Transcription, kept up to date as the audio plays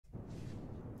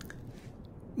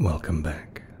Welcome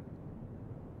back.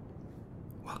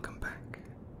 Welcome back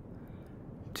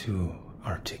to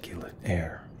Articulate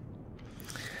Air.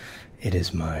 It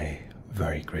is my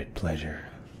very great pleasure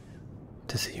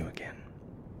to see you again.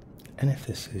 And if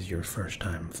this is your first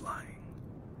time flying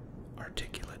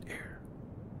Articulate Air,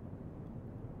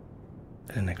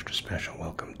 an extra special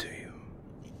welcome to you.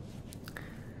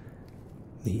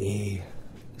 The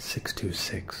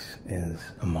A626 is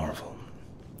a marvel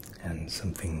and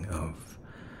something of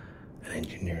an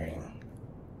engineering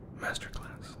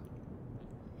masterclass.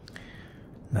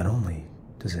 Not only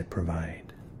does it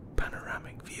provide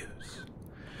panoramic views,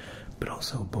 but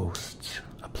also boasts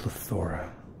a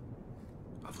plethora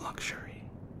of luxury,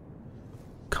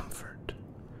 comfort,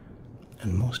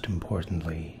 and most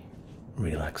importantly,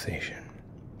 relaxation.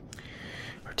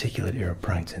 Articulate Air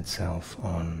prides itself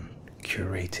on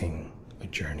curating a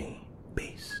journey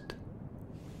based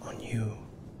on you,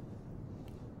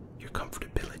 your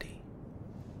comfortability,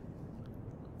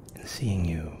 and seeing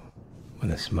you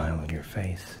with a smile on your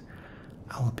face,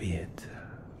 albeit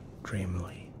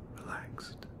dreamily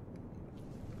relaxed.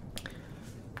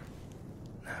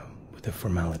 Now, with the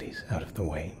formalities out of the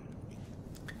way,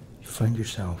 you find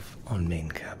yourself on main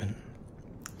cabin.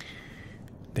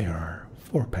 There are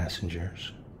 4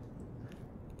 passengers,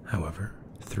 however,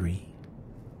 3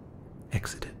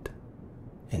 exited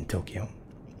in Tokyo.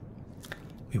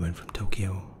 We went from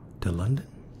Tokyo to London,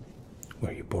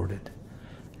 where you boarded,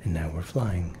 and now we're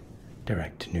flying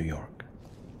direct to New York,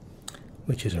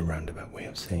 which is a roundabout way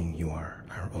of saying you are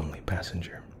our only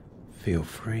passenger. Feel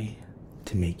free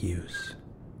to make use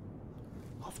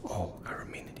of all our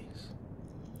amenities,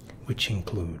 which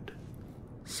include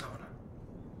sauna,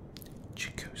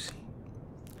 jacuzzi,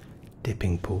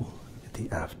 dipping pool at the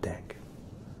aft deck,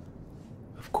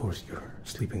 of course your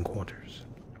sleeping quarters,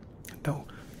 though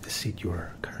the seat you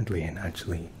are currently in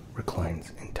actually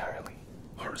reclines entirely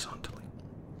horizontally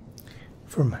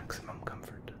for maximum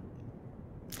comfort.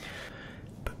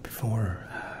 But before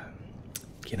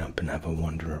get up and have a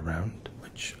wander around,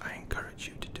 which I encourage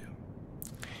you to do,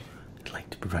 I'd like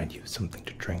to provide you with something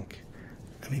to drink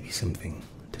and maybe something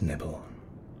to nibble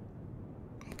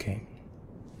on. Okay?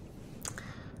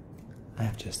 I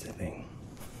have just a thing.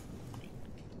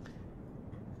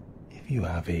 If you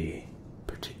have a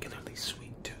particularly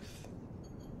sweet tooth,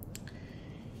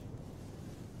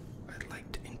 I'd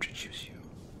like to introduce you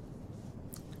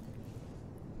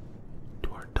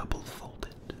to our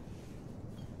double-folded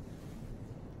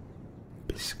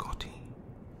biscotti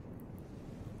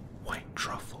white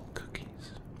truffle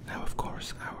cookies. Now, of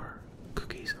course, our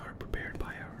cookies are prepared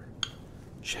by our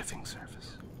chefing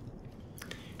service.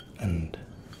 And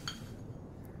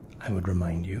I would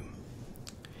remind you,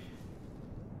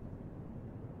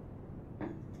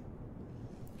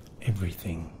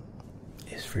 everything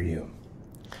is for you.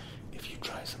 If you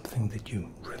try something that you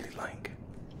really like,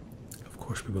 of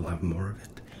course we will have more of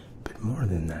it, but more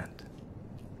than that,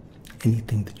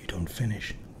 anything that you don't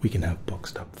finish, we can have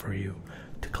boxed up for you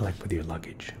to collect with your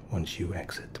luggage once you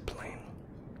exit the plane.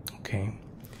 Okay?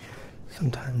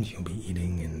 Sometimes you'll be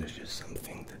eating and there's just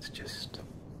something that's just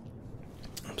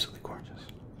absolutely gorgeous,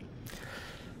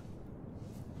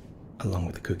 along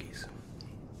with the cookies.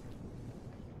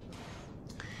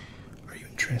 Are you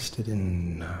interested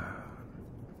in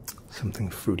something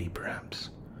fruity, perhaps?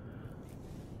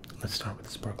 Let's start with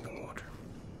sparkling water.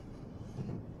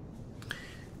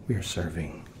 We are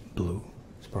serving blue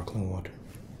sparkling water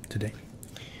today.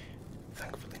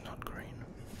 Thankfully not green.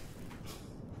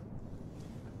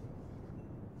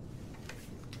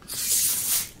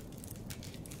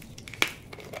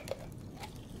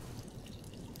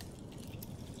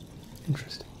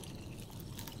 Interesting.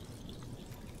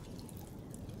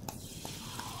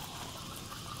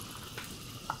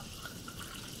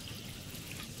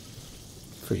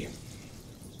 For you.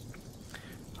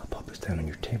 I'll pop this down on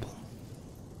your table.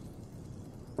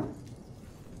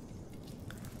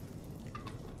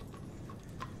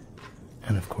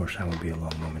 And of course I will be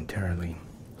along momentarily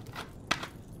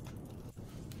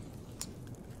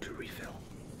to refill.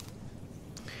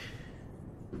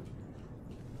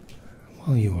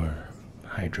 While you are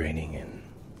hydrating and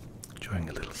enjoying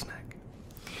a little snack,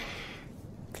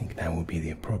 I think now would be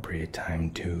the appropriate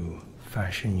time to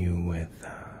fashion you with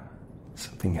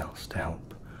something else to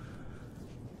help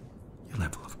your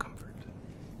level of comfort.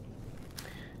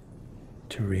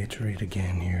 To reiterate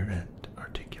again here at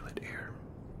Articulate Air,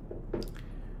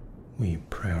 we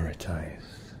prioritize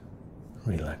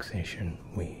relaxation.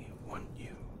 We want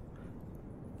you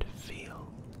to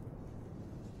feel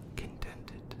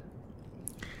contented,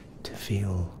 to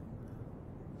feel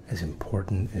as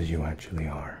important as you actually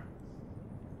are.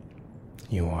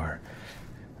 You are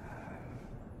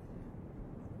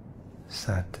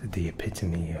sat the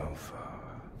epitome of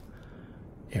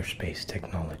airspace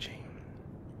technology.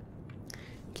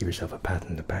 Give yourself a pat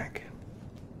in the back.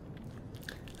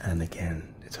 And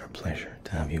again, it's our pleasure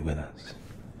to have you with us.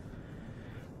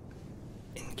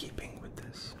 In keeping with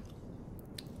this,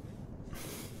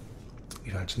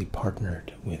 we've actually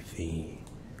partnered with the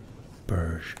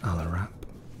Burj Al Arab,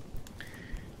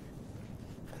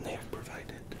 and they have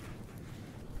provided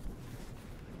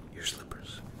your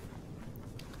slippers.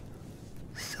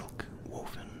 Silk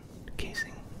woven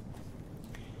casing,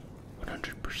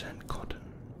 100% cotton,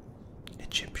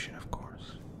 Egyptian of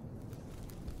course.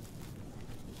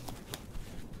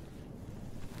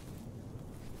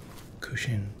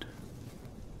 Cushioned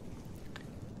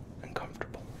and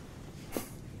comfortable.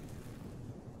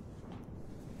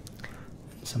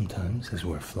 Sometimes as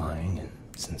we're flying, and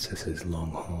since this is long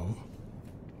haul,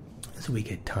 as we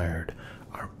get tired,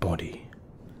 our body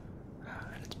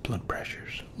and its blood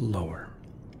pressure's lower.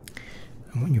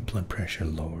 And when your blood pressure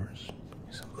lowers,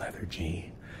 some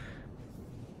lethargy,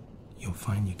 you'll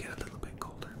find you get a little bit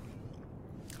colder.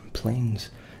 And planes,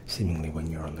 seemingly when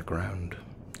you're on the ground,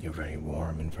 you're very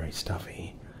warm and very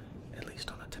stuffy, at least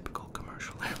on a typical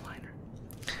commercial airliner.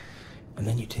 And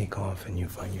then you take off and you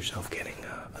find yourself getting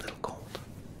a little cold,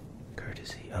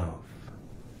 courtesy of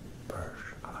Burj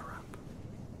Al Arab.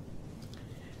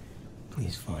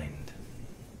 Please find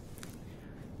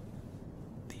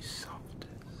the softest,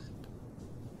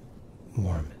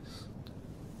 warmest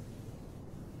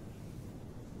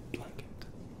blanket.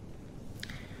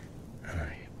 And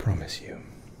I promise you,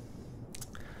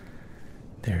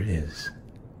 there is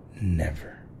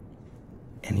never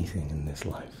anything in this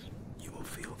life you will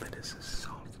feel that is as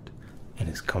soft and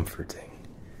as comforting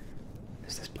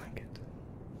as this blanket.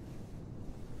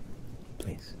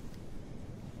 Please.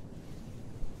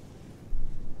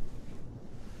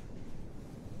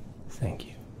 Thank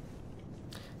you.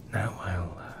 Now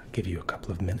I'll give you a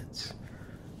couple of minutes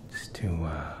just to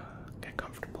get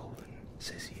comfortable and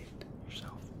satiate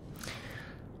yourself.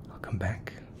 I'll come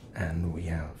back and we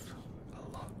have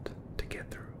a lot to get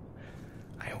through.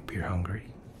 I hope you're hungry.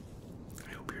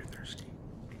 I hope you're thirsty.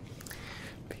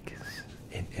 Because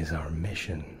it is our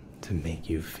mission to make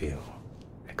you feel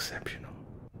exceptional.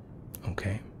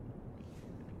 Okay?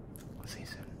 I'll see you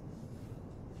soon.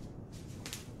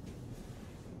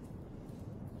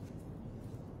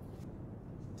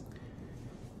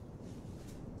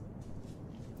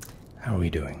 How are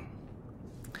we doing?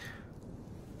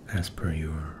 As per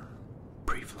your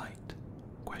pre-flight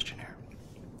questionnaire,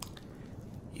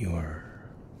 your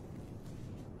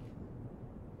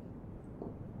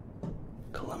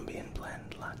Colombian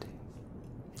blend latte.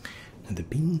 Now the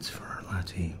beans for our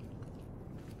latte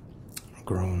are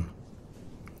grown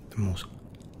at the most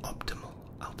optimal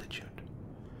altitude.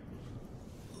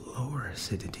 Lower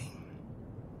acidity,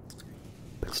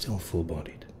 but still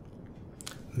full-bodied.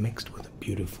 Mixed with a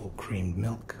beautiful creamed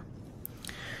milk.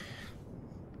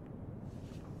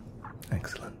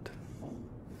 Excellent.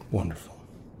 Wonderful.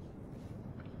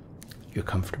 You're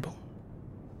comfortable?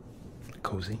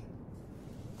 Cozy?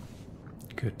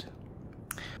 Good.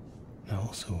 Now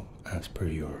also, as per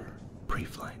your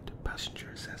pre-flight passenger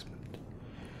assessment,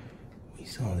 we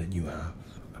saw that you have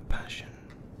a passion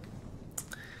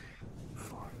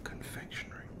for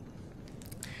confectionery,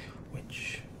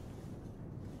 which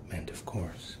meant, of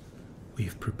course,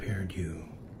 we've prepared you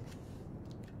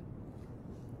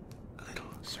a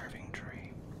little serving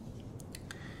tray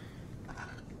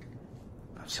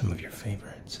of some of your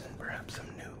favorites and perhaps some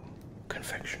new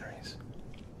confectioneries.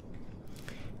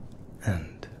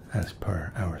 And as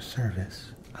per our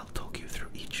service, I'll talk you through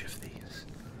each of these.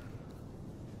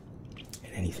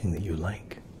 And anything that you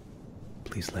like,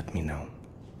 please let me know.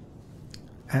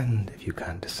 And if you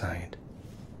can't decide,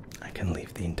 I can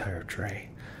leave the entire tray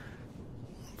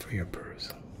for your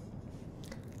perusal.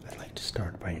 I'd like to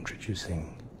start by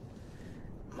introducing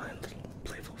my little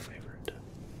playful favorite,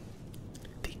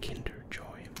 the Kinder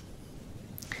Joy.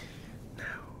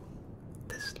 Now,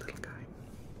 this little guy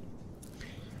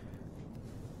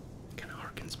kind of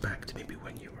harkens back to maybe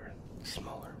when you were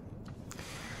smaller.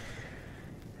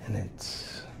 And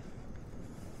it's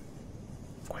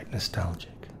quite nostalgic.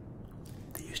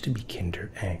 There used to be Kinder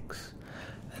Eggs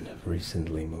and have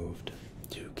recently moved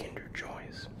to Kinder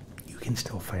Joys. You can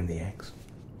still find the eggs,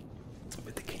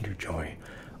 but the Kinder Joy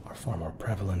are far more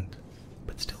prevalent,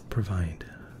 but still provide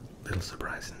a little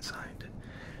surprise inside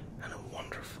and a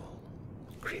wonderful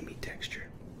creamy texture.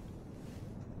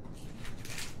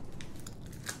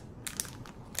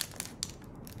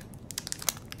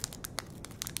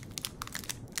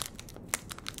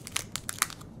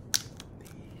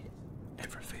 The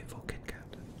ever faithful Kit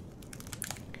Kat.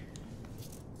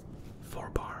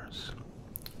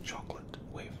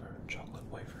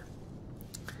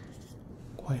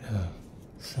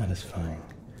 satisfying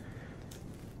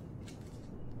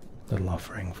little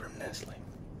offering from Nestle.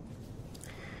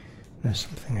 Now,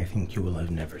 something I think you will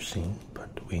have never seen, but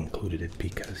we included it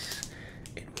because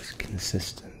it was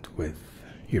consistent with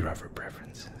your other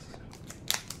preferences.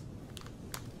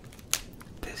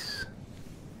 This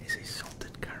is a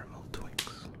salted caramel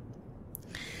Twix.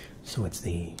 So it's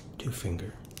the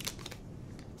 2-finger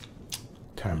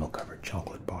caramel covered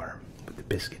chocolate bar with the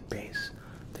biscuit base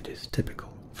that is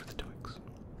typical for the Twix.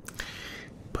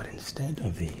 But instead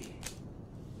of the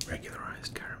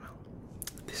regularized caramel,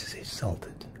 this is a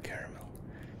salted caramel.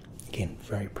 Again,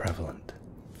 very prevalent,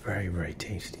 very, very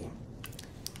tasty.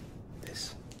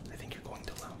 This, I think you're going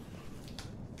to love.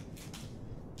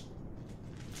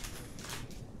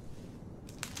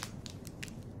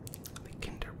 The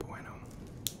Kinder Bueno.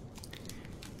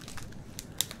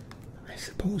 I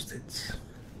suppose its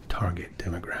target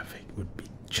demographic would be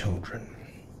children,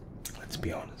 let's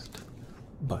be honest.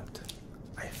 But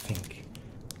I think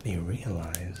they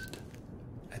realized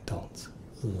adults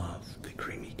love the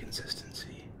creamy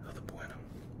consistency of the Bueno.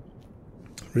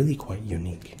 Really quite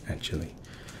unique, actually.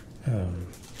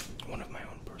 One of my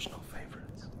own personal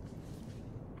favorites.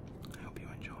 I hope you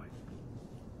enjoy.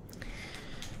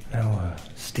 Now, a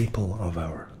staple of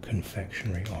our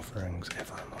confectionery offerings,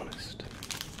 if I'm honest.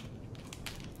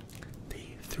 The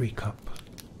 3-cup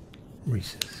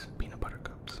Reese's peanut butter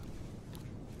cups.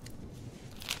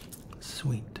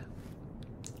 Sweet,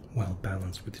 well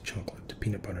balanced with the chocolate to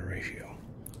peanut butter ratio.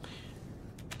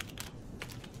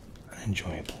 An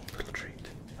enjoyable little treat,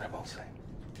 I will say.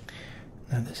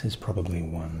 Now, this is probably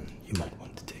one you might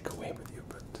want to take away with you,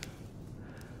 but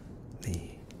the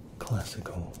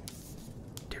classical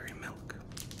dairy milk.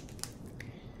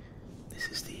 This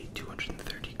is the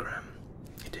 230-gram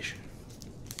edition,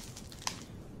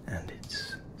 and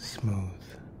it's smooth,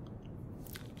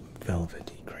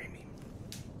 velvety, creamy,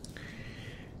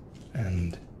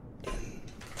 and in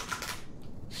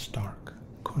stark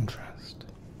contrast,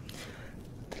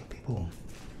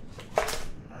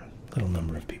 a little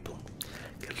number of people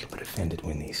get a little bit offended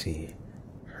when they see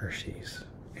Hershey's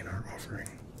in our offering.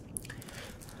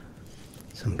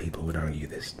 Some people would argue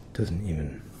this doesn't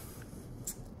even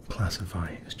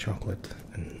classify as chocolate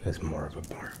and as more of a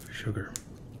bar of sugar.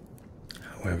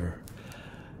 However,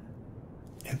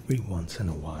 every once in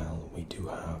a while we do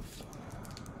have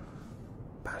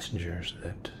passengers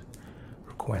that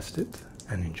request it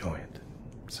and enjoy it.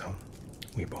 So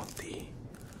we bought the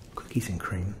cookies and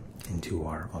cream into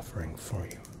our offering for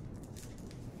you.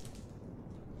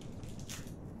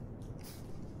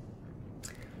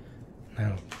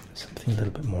 Now, something a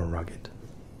little bit more rugged.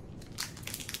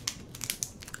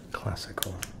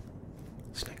 Classical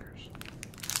Snickers.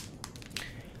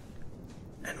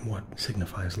 And what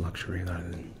signifies luxury rather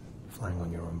than flying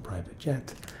on your own private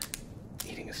jet?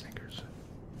 Eating a Snickers.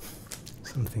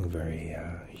 Something very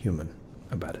human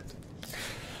about it.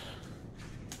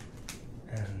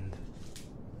 And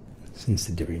since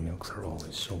the dairy milks are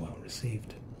always so well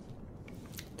received,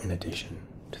 in addition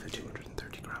to the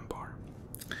 230-gram bar,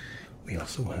 we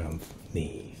also have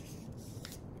the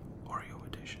Oreo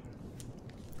edition.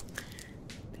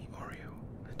 The Oreo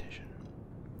edition.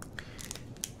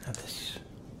 Now this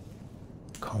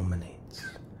culminates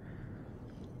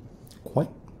quite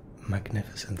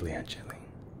magnificently, actually.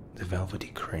 The velvety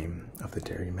cream of the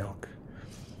dairy milk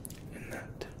and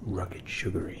that rugged,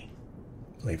 sugary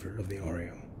flavor of the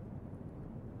Oreo.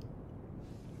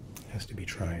 It has to be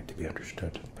tried to be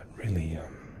understood, but really,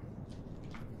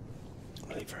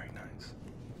 really very nice.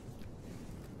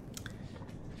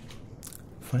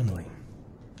 Finally,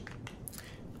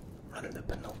 running the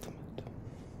penultimate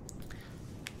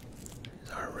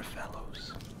is our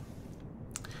Raffaellos.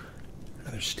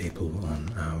 Another staple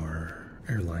on our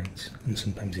airlines, and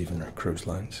sometimes even our cruise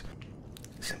lines,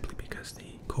 simply because the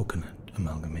coconut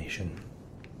amalgamation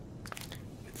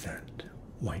with that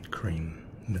white cream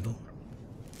middle,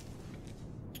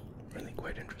 really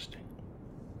quite interesting.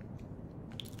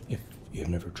 If you've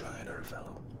never tried a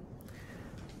Raffaello,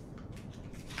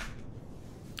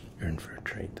 you're in for a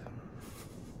treat.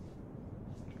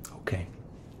 Okay.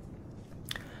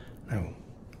 Now,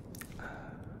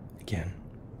 again,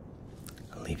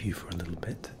 I'll leave you for a little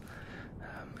bit.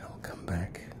 I'll come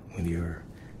back with your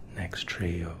next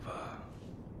tray of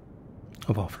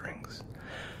offerings.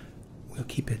 We'll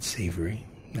keep it savory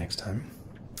next time.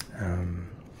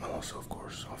 I'll also, of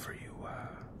course, offer you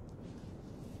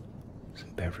some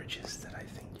beverages that I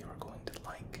think you are going to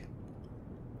like.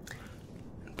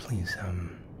 And please,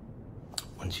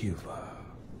 once you've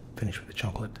finished with the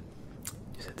chocolate,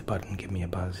 just hit the button, give me a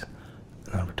buzz,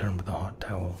 and I'll return with a hot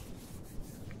towel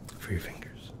for your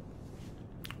fingers.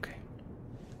 Okay.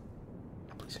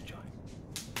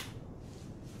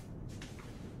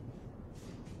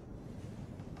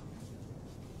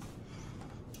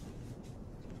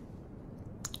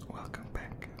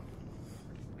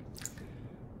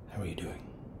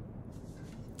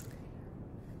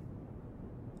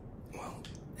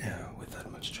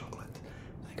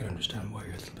 can understand why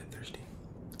you're a little bit thirsty.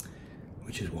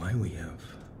 Which is why we have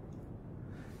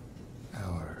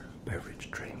our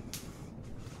beverage tray.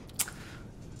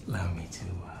 Allow me to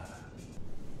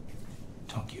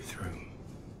talk you through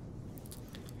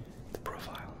the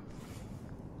profile.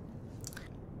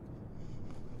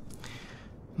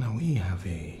 Now we have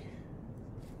a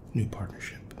new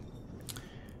partnership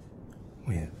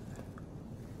with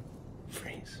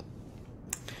Freeze.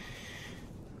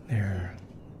 They're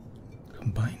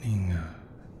combining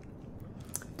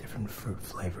different fruit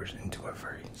flavors into a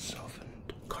very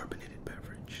softened, carbonated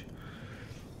beverage.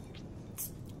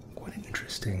 Quite an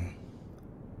interesting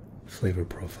flavor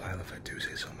profile, if I do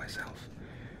say so myself.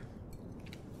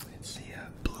 It's the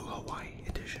Blue Hawaii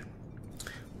edition,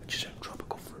 which is a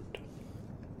tropical fruit.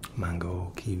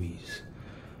 Mango, kiwis,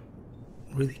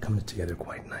 really comes together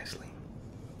quite nicely.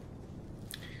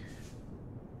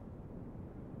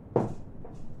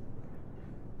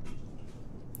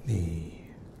 The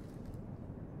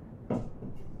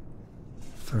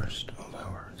first of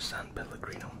our San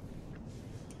Pellegrino.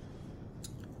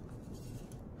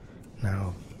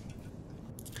 Now,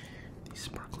 the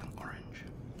sparkling orange.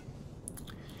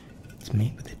 It's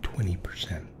made with a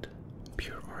 20%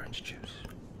 pure orange juice.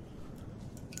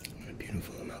 A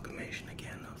beautiful amalgamation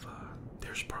again of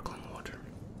their sparkling water.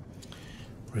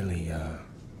 Really, I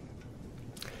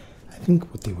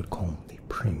think what they would call the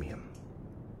premium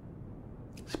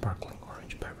sparkling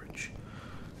orange beverage.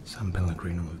 San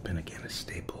Pellegrino have been again a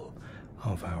staple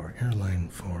of our airline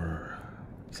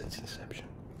since inception.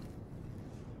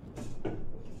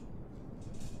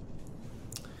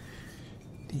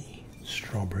 The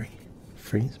strawberry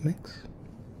freeze mix.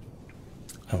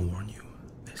 I'll warn you,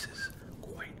 this is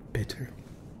quite bitter.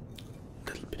 A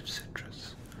little bit of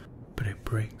citrus, but it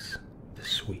breaks the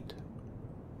sweet,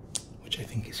 which I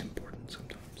think is important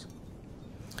sometimes,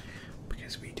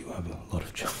 because we do have a lot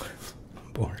of chocolate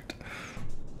on board.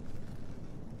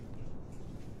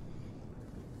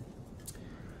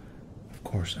 Of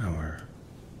course, our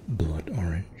blood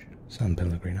orange San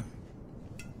Pellegrino.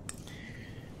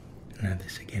 Now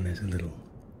this again is a little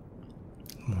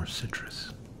more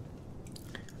citrus,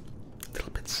 a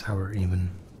little bit sour even,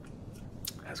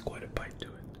 has quite a bite to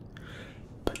it,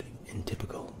 but in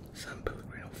typical San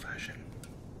Pellegrino fashion,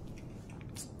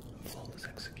 flawless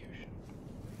execution.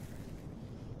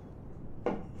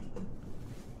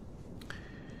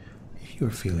 If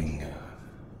you're feeling a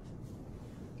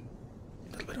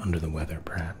little bit under the weather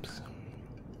perhaps,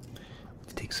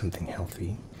 to take something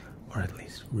healthy, or at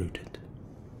least rooted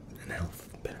in health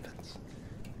benefits,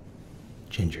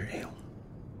 ginger ale.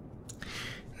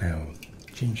 Now,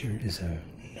 ginger is a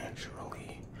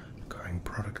naturally occurring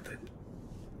product that,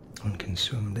 when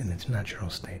consumed in its natural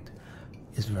state,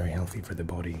 is very healthy for the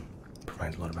body,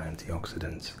 provides a lot of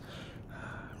antioxidants,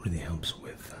 really helps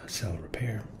with cell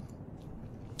repair.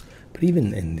 But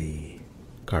even in the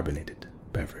carbonated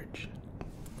beverage,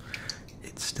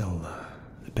 it's still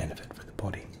a benefit for the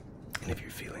body. And if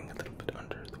you're feeling a little bit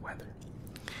under the weather,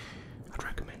 I'd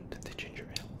recommend the ginger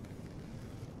ale.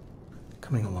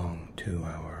 Coming along to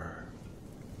our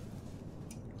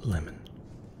lemon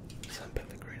San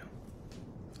Pellegrino,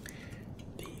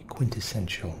 the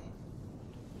quintessential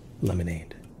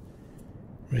lemonade.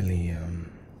 Really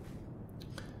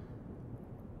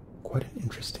quite an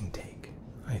interesting take,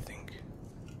 I think.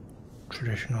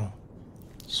 Traditional,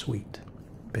 sweet,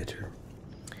 bitter,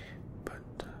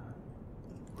 but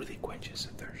really quenches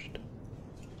the thirst.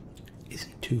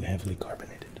 Isn't too heavily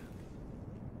carbonated.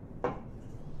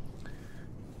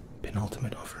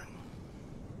 Penultimate offering.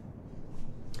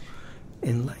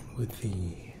 In line with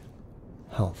the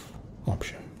health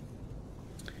option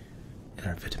in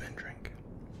our vitamin drink.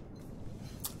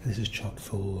 This is chock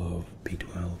full of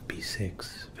B12,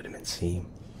 B6, vitamin C,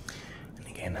 and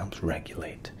again helps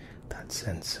regulate that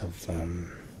sense of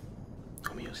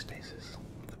homeostasis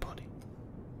of the body.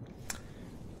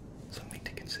 Something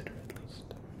to consider at least.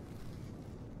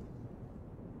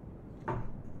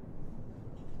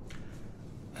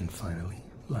 And finally,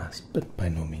 last but by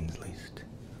no means least,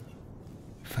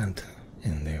 Fanta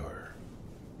in their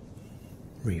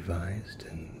revised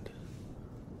and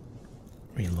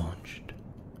relaunched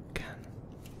can.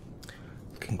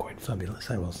 Looking quite fabulous,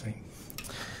 I will say.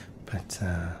 But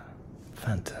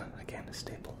Fanta, again, a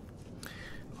staple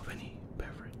of any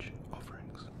beverage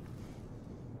offerings.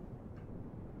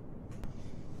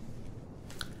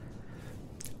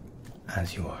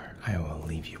 As you are, I will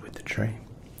leave you with the tray.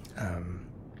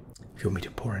 If you want me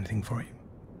to pour anything for you,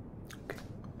 okay,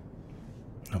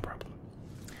 no problem.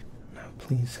 Now,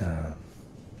 please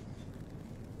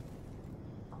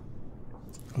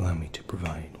allow me to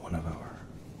provide one of our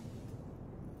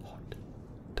hot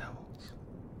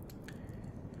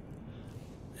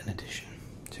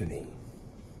to the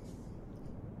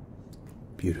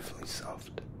beautifully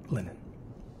soft linen.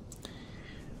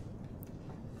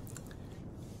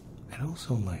 I'd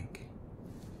also like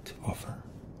to offer,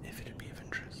 if it would be of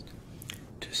interest,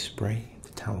 to spray the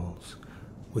towels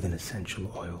with an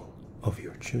essential oil of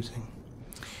your choosing.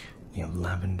 We have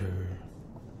lavender,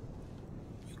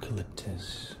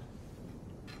 eucalyptus,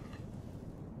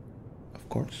 of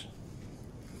course.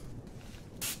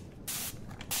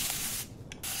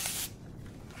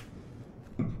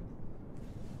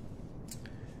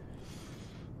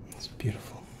 It's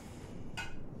beautiful.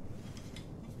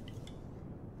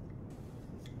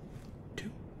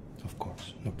 Two, of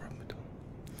course, no problem at all.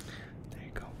 There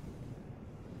you go.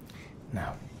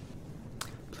 Now,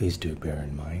 please do bear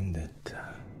in mind that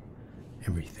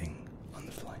everything on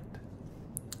the flight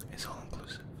is all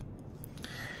inclusive,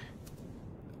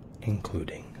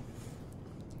 including,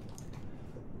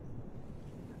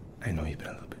 I know you've been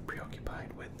a little bit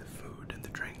preoccupied with the food and the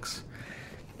drinks,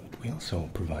 but we also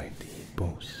provide the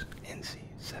Bose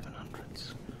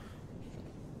NC700s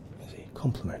as a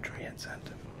complimentary headset.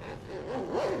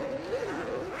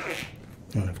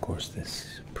 And of course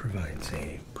this provides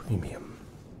a premium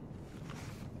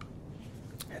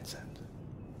headset,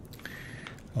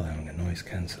 allowing a noise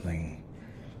cancelling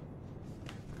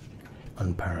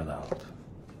unparalleled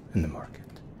in the market.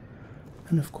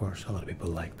 And of course a lot of people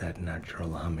like that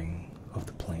natural humming of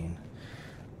the plane,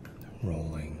 the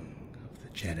rolling of the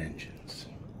jet engines,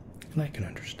 and I can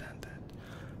understand that.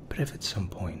 But if at some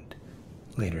point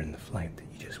later in the flight that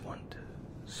you just want to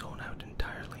zone out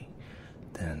entirely,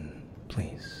 then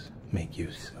please make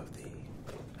use of the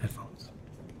headphones.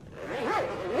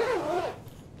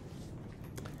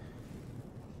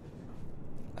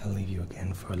 I'll leave you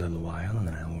again for a little while, and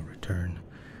then I will return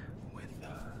with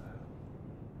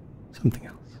something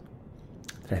else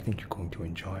that I think you're going to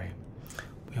enjoy.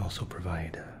 We also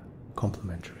provide a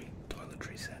complimentary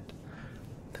toiletry set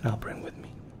that I'll bring with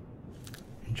me.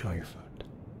 Enjoy your food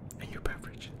and your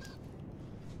beverages.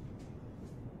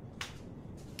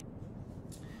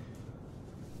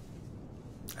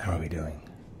 How are we doing?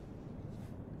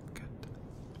 Good.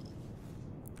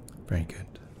 Very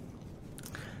good.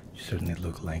 You certainly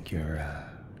look like you're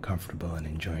comfortable and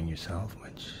enjoying yourself,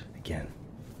 which, again,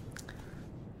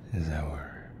 is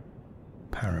our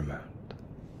paramount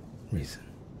reason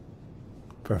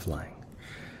for flying.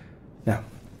 Now,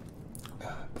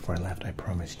 before I left, I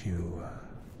promised you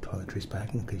toiletries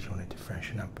back in case you wanted to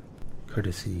freshen up,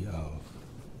 courtesy of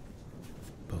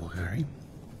Bulgari,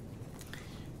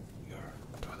 your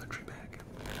toiletry bag.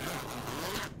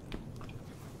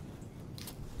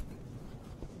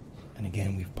 And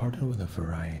again, we've partnered with a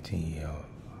variety of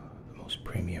the most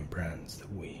premium brands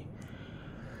that we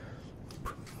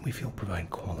feel provide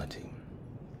quality.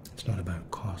 It's not about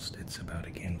cost, it's about,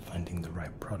 again, finding the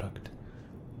right product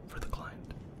for the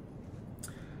client.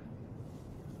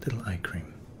 Little eye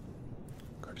cream,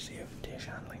 courtesy of Tish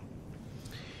Handling.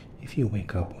 If you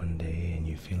wake up one day and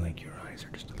you feel like your eyes are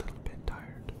just a little bit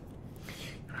tired,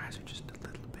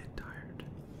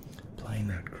 applying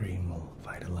that cream will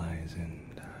vitalize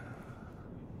and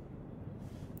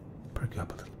perk you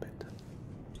up a little bit.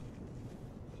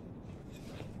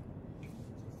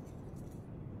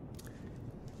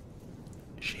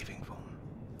 Shaving foam,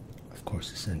 of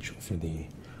course, essential for the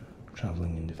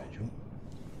traveling individual.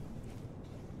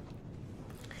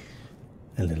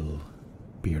 A little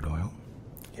beard oil,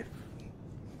 if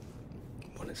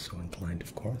one is so inclined,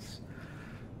 of course.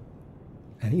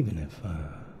 And even if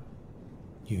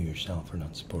you yourself are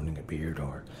not sporting a beard,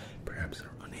 or perhaps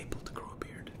are unable to grow a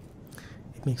beard,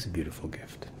 it makes a beautiful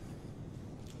gift.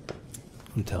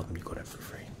 And tell them you got it for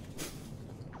free.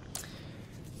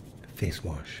 Face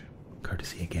wash,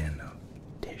 courtesy again of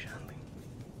Tish Handling.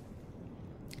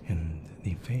 And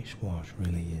the face wash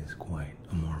really is quite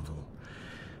a marvel.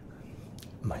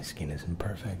 My skin isn't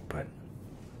perfect, but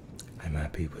I'm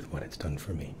happy with what it's done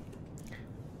for me.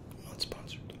 Not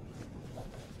sponsored.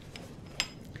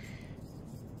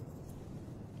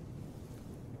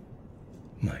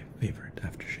 My favorite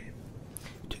aftershave.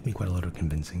 It took me quite a lot of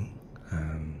convincing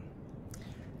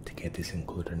to get this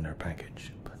included in our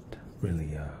package, but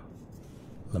really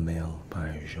La Mail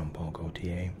by Jean-Paul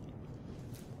Gaultier.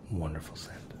 Wonderful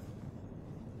scent.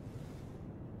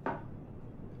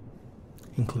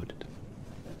 Included.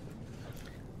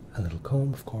 A little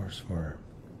comb, of course, for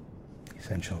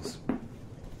essentials,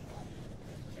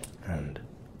 and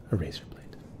a razor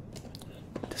blade.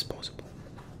 Disposable,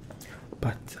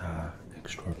 but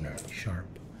extraordinarily sharp.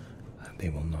 They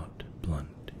will not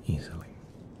blunt easily.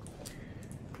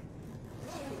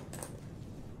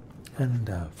 And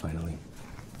finally,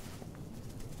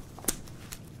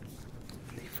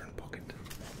 the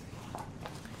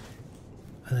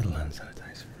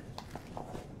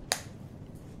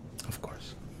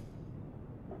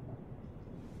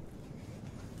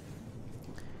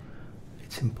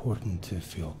it's important to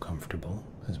feel comfortable,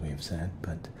 as we have said,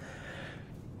 but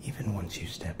even once you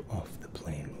step off the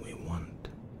plane, we want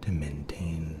to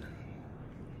maintain,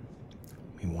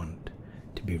 we want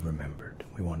to be remembered.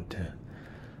 We want to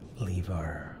leave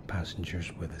our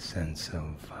passengers with a sense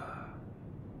of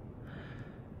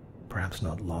perhaps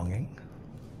not longing,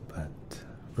 but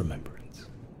remembrance.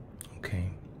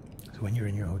 Okay? So when you're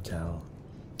in your hotel,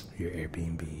 your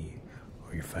Airbnb,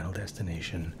 or your final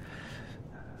destination,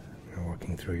 you're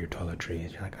working through your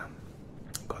toiletries, you're like,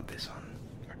 got this on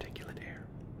articulate air.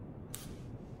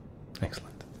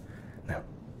 Excellent. Now,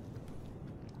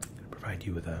 I'll provide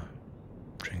you with a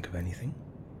drink of anything.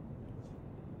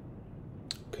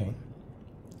 Okay.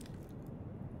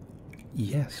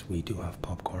 Yes, we do have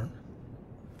popcorn.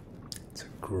 It's a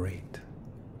great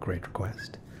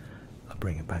request. I'll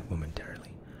bring it back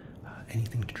momentarily.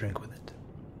 Anything to drink with it?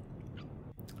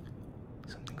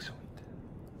 Something sweet.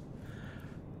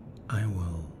 I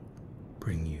will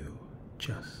bring you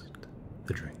just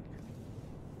the drink.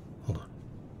 Hold on.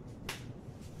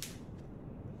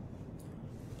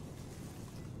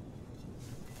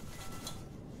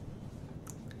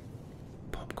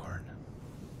 Popcorn.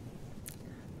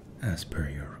 As per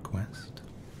your request.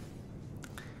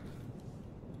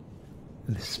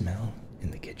 The smell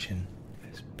in the kitchen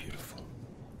is beautiful.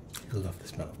 I love the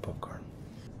smell of popcorn.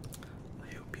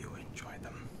 I hope you enjoy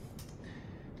them.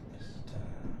 Just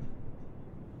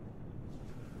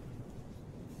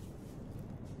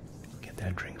get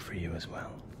that drink for you as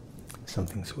well.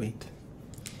 Something sweet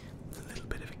with a little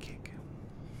bit of a kick.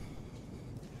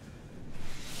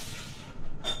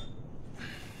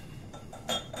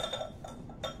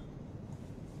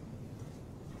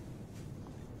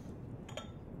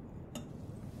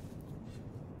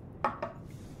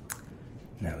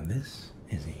 Now this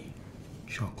is a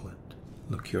chocolate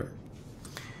liqueur,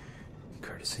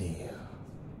 courtesy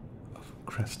of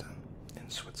Cresta in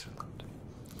Switzerland.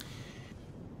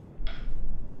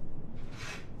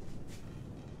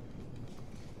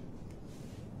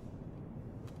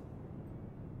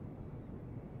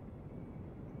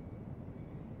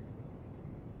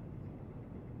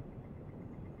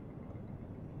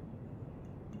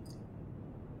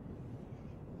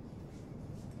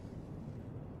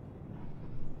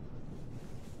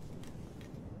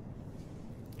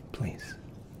 Please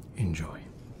enjoy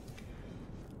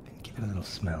and give it a little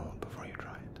smell before you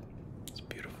try it. It's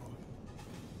beautiful.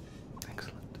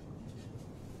 Excellent.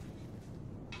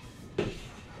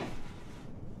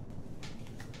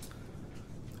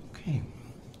 Okay.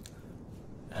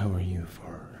 How are you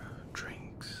for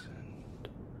drinks? And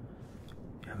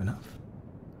you have enough?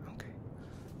 Okay.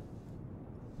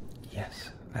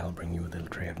 Yes, I'll bring you a little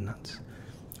tray of nuts.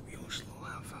 We also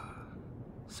have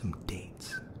some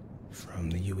dates from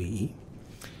the UAE,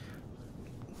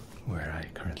 where I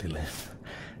currently live,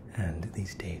 and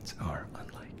these dates are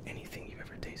unlike anything you've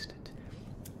ever tasted.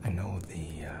 I know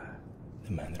the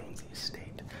man that owns the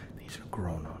estate. These are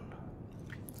grown on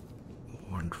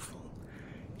a wonderful,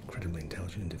 incredibly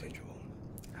intelligent individual.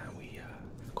 We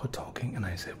got talking, and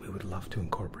I said we would love to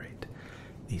incorporate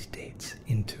these dates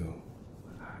into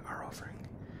our offering,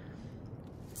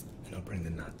 and I'll bring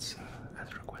the nuts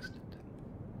as requested.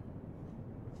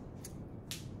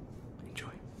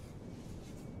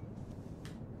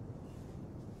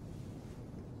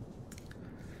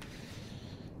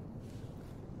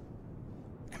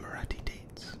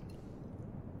 Dates,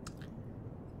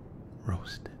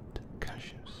 roasted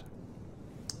cashews,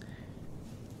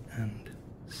 and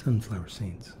sunflower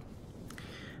seeds.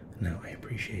 Now, I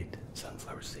appreciate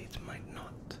sunflower seeds might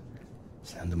not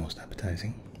sound the most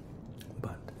appetizing,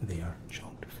 but they are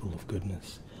chocked full of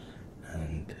goodness,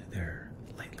 and they're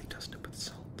lightly dusted with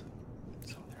salt,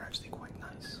 so they're actually quite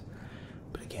nice.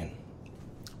 But again,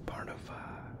 part of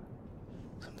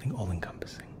something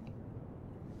all-encompassing.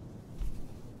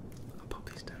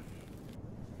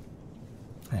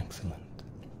 Excellent.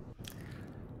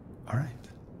 All right.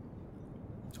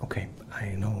 Okay, I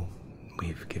know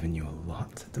we've given you a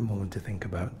lot at the moment to think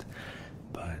about,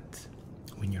 but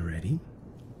when you're ready,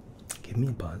 give me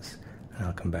a buzz, and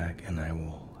I'll come back and I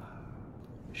will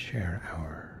share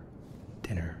our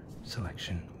dinner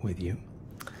selection with you,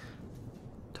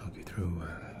 talk you through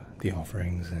the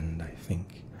offerings, and I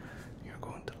think you're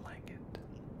going to like it.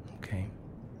 Okay?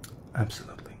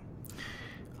 Absolutely.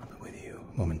 I'll be with you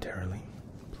momentarily.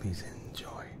 Please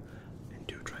enjoy and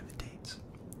do try the dates.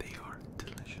 They are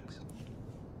delicious.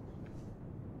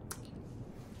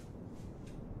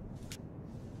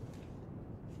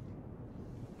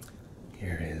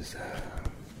 Here is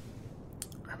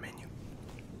our menu.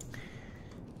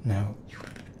 Now,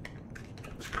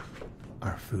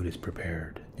 our food is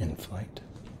prepared in flight.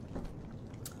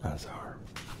 as our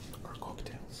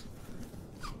cocktails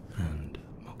and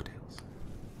mocktails.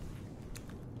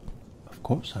 Of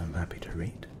course, I'm happy to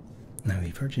read. Now,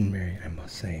 the Virgin Mary, I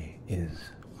must say, is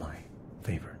my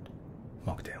favorite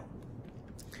mocktail.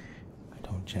 I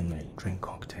don't generally drink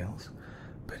cocktails,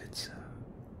 but it's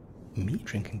me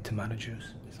drinking tomato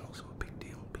juice is also a big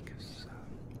deal because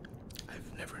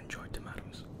I've never enjoyed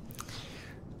tomatoes.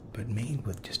 But made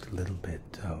with just a little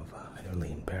bit of either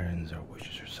lean Barons or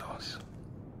Worcestershire sauce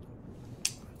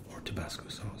or Tabasco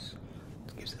sauce,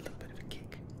 it gives it a little bit of a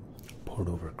kick. Poured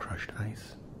over crushed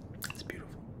ice, it's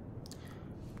beautiful.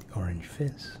 The orange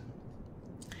fizz,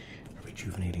 a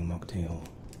rejuvenating mocktail,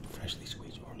 freshly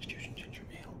squeezed orange juice and ginger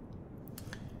ale.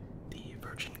 The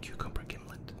virgin cucumber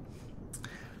gimlet,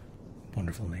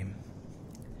 wonderful name.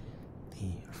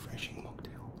 The refreshing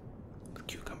mocktail with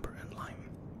cucumber and lime.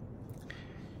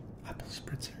 Apple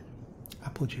spritzer,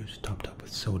 apple juice topped up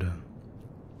with soda,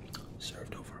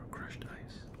 served over crushed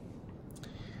ice.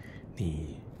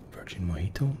 The virgin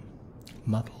mojito,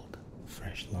 muddled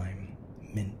fresh lime,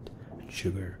 mint, and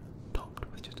sugar, topped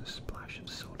with just a splash of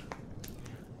soda.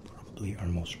 Probably our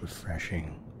most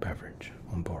refreshing beverage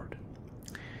on board.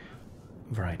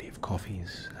 A variety of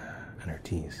coffees and our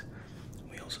teas.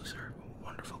 We also serve a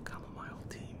wonderful chamomile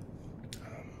tea,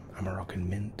 a Moroccan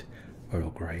mint, Earl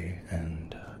Grey,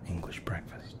 and English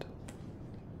breakfast.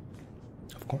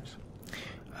 Of course.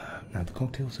 Now the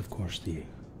cocktails, of course, the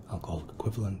alcoholic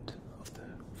equivalent of the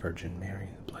Virgin Mary,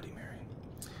 the Bloody Mary.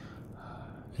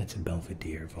 And it's a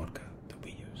Belvedere vodka that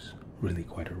we use. Really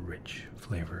quite a rich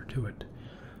flavor to it.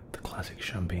 The classic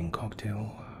champagne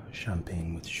cocktail,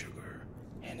 champagne with sugar,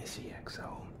 Hennessy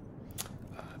XO,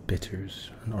 bitters,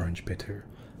 an orange bitter,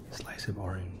 a slice of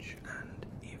orange, and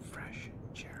a fresh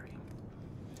cherry.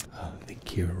 The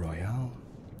Kir Royale,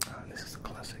 this is a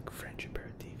classic French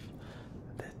aperitif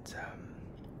that's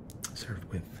served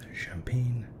with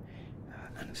champagne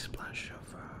and a splash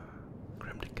of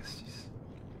creme de cassis.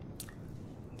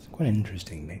 It's quite an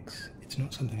interesting mix. It's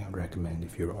not something I would recommend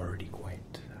if you're already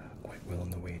quite well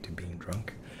on the way to being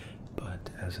drunk, but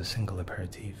as a single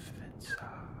aperitif, it's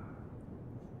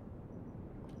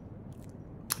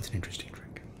an interesting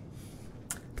drink.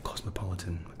 The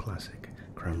Cosmopolitan, a classic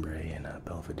cranberry and a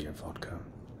Belvedere vodka,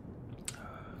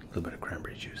 a little bit of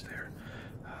cranberry juice there,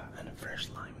 and a fresh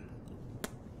lime.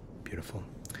 Beautiful.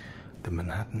 The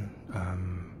Manhattan,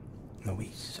 no,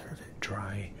 we serve it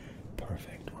dry,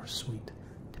 perfect, or sweet,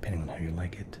 depending on how you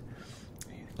like it.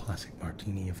 The classic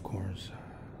martini, of course,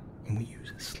 and we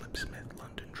use a Slipsmith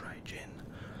London Dry Gin.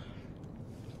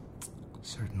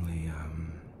 Certainly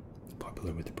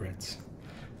popular with the Brits.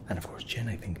 And of course, gin,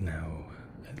 I think now,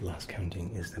 at last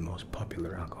counting, is the most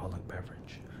popular alcoholic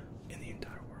beverage in the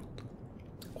entire world.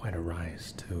 Quite a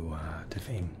rise to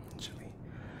fame, actually.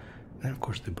 And then, of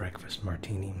course, the breakfast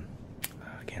martini.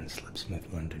 Again,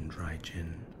 Slipsmith London Dry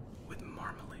Gin with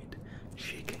marmalade,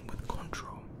 shaken with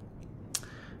Cointreau.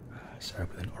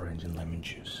 Served with an orange and lemon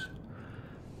juice.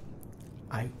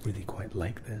 I really quite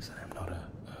like this, and I'm not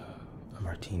a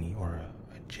martini or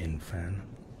a gin fan,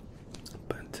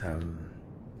 but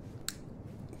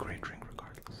great drink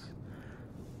regardless.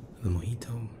 The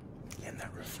mojito, again,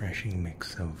 that refreshing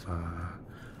mix of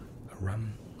a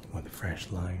rum with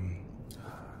fresh lime,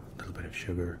 a little bit of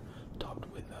sugar, topped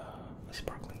with a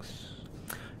sparkling.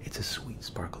 It's a sweet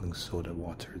sparkling soda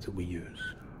water that we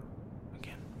use.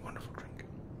 Again, wonderful drink.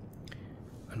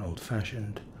 An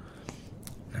old-fashioned.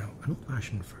 Now, an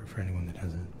old-fashioned, for anyone that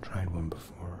hasn't tried one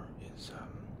before, is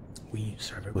we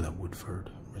serve it with a Woodford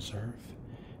Reserve,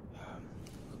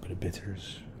 a bit of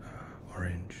bitters,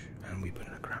 orange, and we put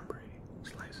in a cranberry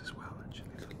slice as well, actually,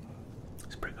 a little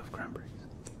sprig of cranberries.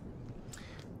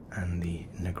 And the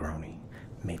Negroni,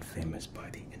 made famous by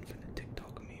the infinite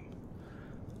TikTok meme.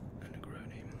 A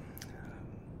Negroni.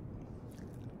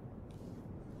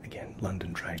 Again,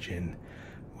 London Dry Gin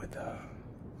with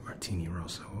Martini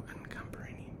Rosso and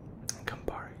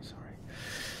Campari, sorry.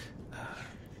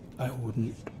 I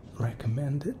wouldn't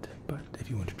recommend it, but if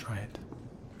you want to try it,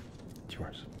 it's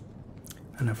yours.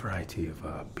 And a variety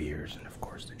of beers, and of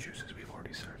course the juices we've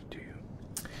already served to you.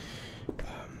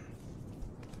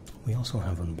 We also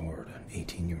have on board an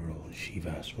 18-year-old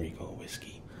Chivas Regal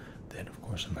whiskey that, of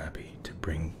course, I'm happy to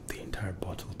bring the entire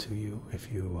bottle to you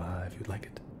if you'd like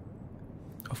it.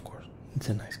 Of course, it's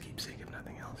a nice keepsake if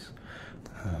nothing else.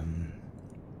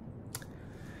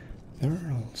 There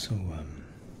are also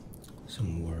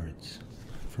some words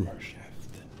from our chef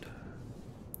that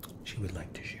she would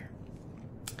like to share.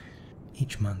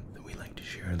 Each month, we like to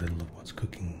share a little of what's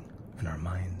cooking in our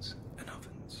minds and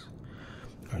ovens.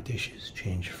 Our dishes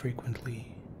change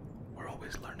frequently. We're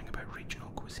always learning about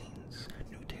regional cuisines,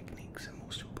 new techniques, and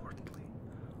most importantly,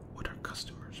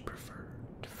 customers prefer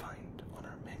to find on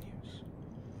our menus.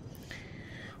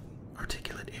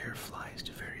 Articulate Air flies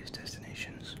to various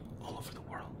destinations all over the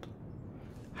world.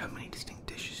 How many distinct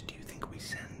dishes do you think we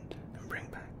send and bring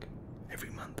back every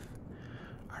month?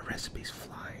 Our recipes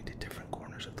fly to different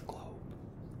corners of the globe,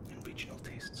 and regional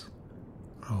tastes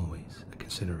are always a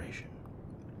consideration.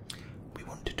 We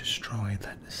want to destroy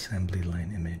that assembly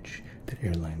line image that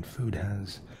airline food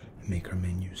has and make our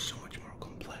menus so much more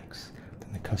complex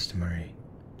than the customary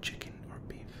chicken or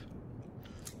beef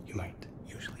you might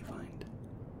usually find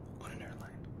on an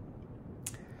airline.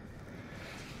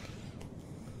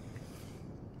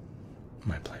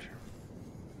 My pleasure.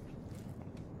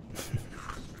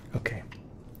 Okay.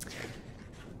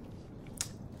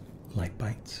 Light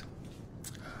bites.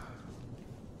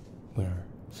 We're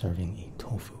serving a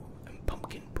tofu and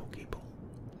pumpkin poke bowl.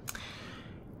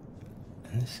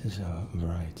 And this is a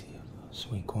variety of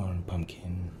sweet corn,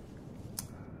 pumpkin,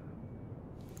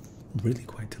 really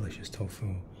quite delicious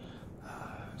tofu,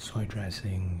 soy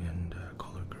dressing, and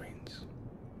collard greens.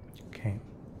 Okay.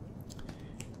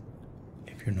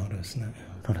 If you're not a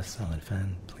salad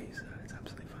fan, please, it's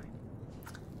absolutely fine.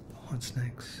 The hot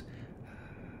snacks,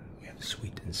 we have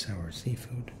sweet and sour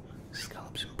seafood,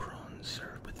 scallops and prawns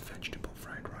served with vegetable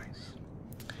fried rice.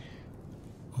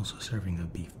 Also serving a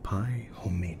beef pie,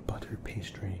 homemade butter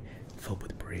pastry filled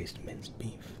with braised minced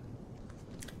beef.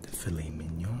 The filet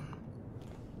mignon,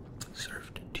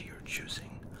 served to your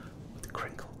choosing with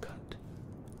crinkle cut,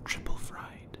 triple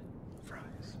fried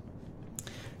fries.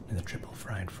 And the triple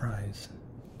fried fries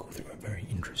go through a very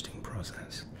interesting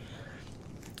process.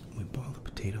 We boil the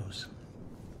potatoes,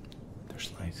 they're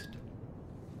sliced,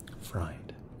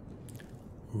 fried,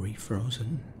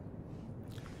 refrozen,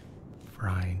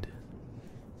 fried,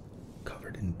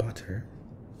 covered in butter,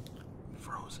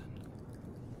 frozen,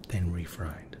 then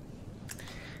refried.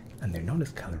 And they're not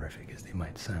as calorific as they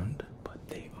might sound, but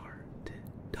they are to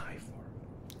die for.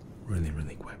 Really,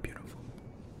 really quite beautiful.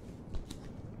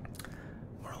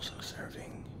 We're also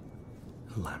serving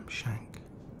lamb shank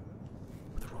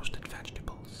with roasted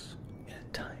vegetables in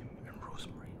a thyme and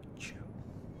rosemary chew.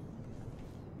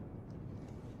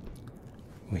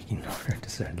 We can order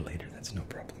dessert later, that's no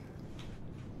problem.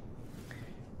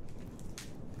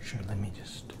 Sure, let me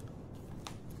just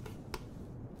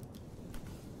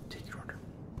take your order.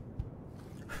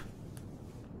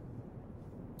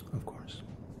 Of course.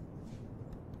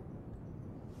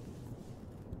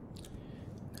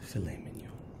 The filet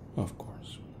mignon, of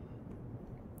course.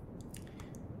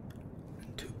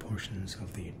 And 2 portions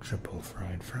of the triple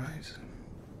fried fries.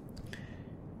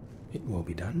 It will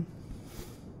be done.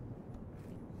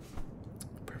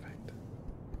 Perfect.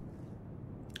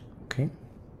 Okay.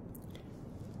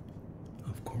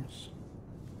 Of course.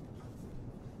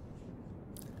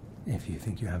 If you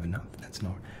think you have enough, that's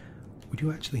not. We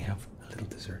do actually have a little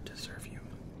dessert to serve you.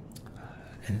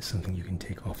 And it's something you can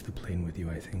take off the plane with you,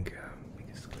 I think,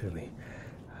 because clearly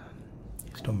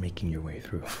you're still making your way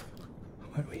through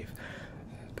what we've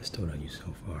bestowed on you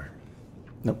so far.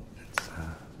 Nope, it's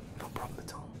no problem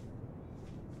at all.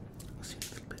 I'll see you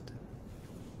in a little bit.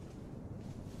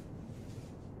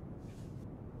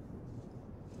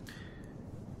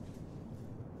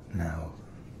 Now,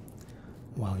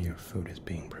 while your food is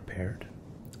being prepared,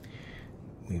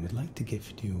 we would like to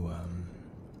gift you a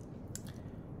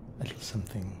little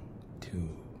something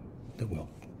that we'll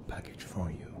package for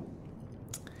you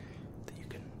that you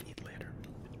can eat later.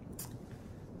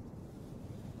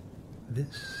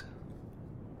 This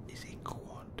is a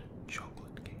quad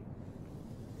chocolate cake,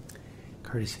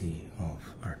 courtesy of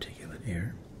Articulate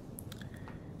Air.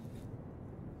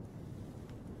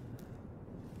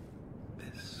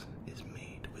 This is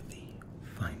made with the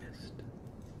finest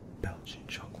Belgian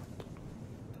chocolate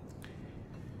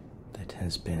that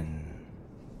has been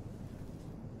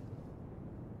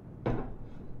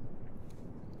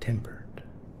tempered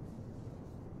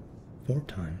 4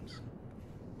 times,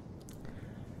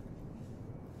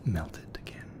 melted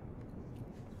again,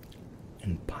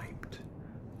 and piped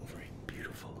over a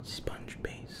beautiful sponge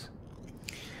base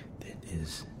that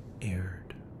is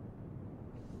aired,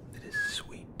 that is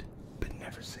sweet but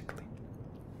never sickly.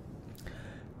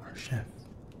 Our chef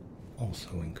also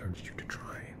encouraged you to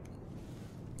try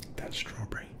that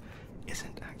strawberry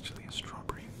isn't actually a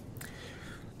strawberry.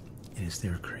 It is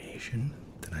their creation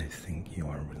that I think you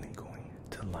are really going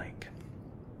to like.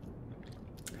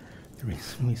 The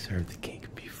reason we serve the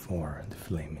cake before the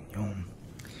filet mignon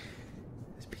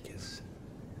is because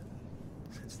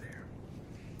it sits there,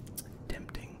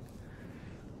 tempting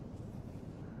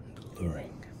and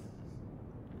alluring.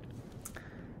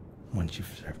 Once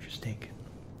you've served your steak,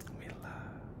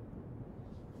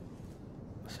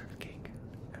 we'll serve the cake.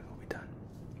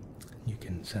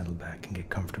 can settle back and get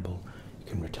comfortable. You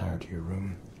can retire to your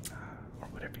room, or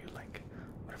whatever you like,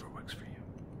 whatever works for you.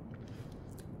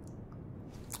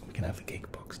 We can have the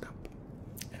cake boxed up,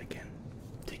 and again,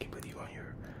 take it with you on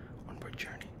your onward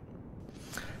journey.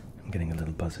 I'm getting a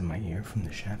little buzz in my ear from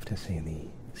the chef to say the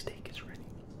steak is ready.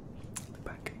 Look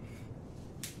back.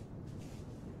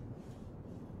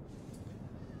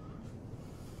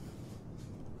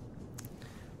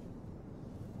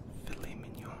 Filet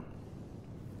mignon.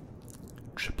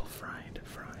 Triple fried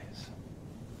fries.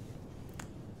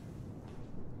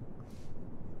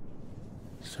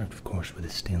 Served, of course, with a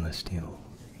stainless steel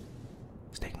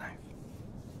steak knife.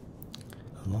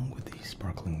 Along with the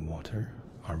sparkling water,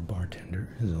 our bartender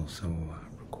has also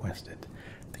requested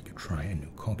that you try a new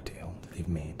cocktail that they've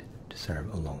made to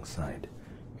serve alongside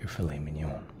your filet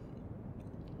mignon.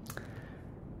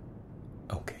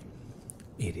 Okay,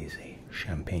 it is a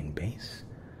champagne base.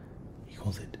 He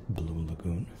calls it Blue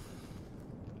Lagoon.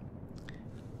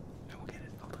 I will get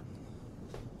it, hold on.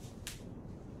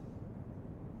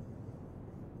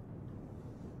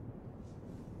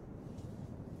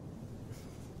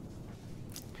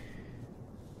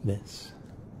 This,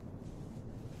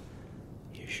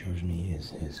 he assures me, is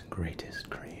his greatest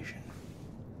creation.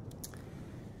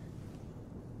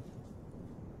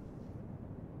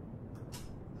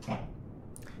 He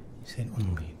said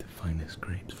only the finest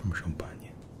grapes from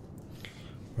Champagne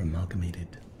were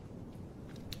amalgamated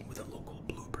with a local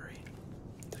blueberry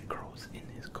that grows in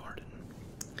his garden,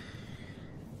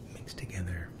 mixed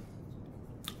together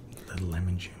with a little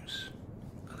lemon juice,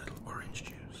 a little orange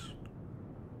juice,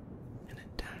 and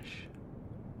a dash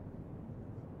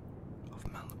of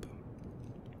Malibu.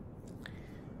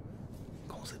 He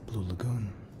calls it Blue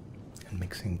Lagoon, and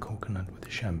mixing coconut with the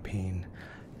champagne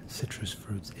and citrus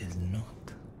fruits is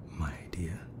not my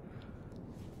idea,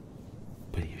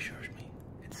 but he assures me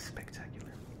it's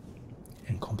spectacular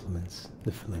and complements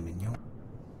the filet mignon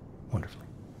wonderfully.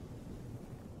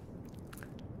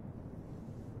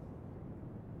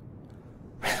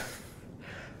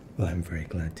 Well, I'm very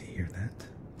glad to hear that.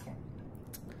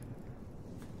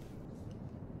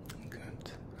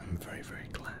 Good. I'm very, very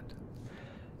glad.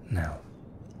 Now,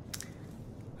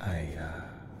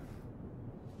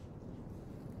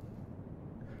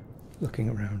 looking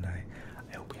around, I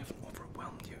hope we haven't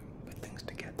overwhelmed you with things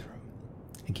to get through.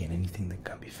 Again, anything that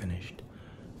can't be finished,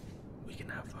 we can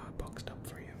have boxed up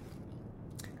for you.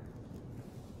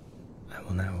 I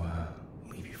will now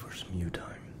leave you for some you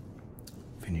time.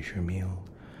 Finish your meal,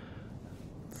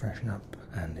 freshen up,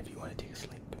 and if you want to take a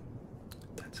sleep,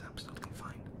 that's absolutely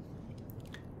fine.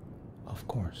 Of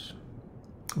course,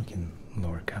 we can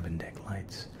lower cabin deck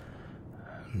lights,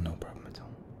 no problem at all.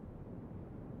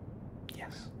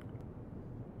 Yes.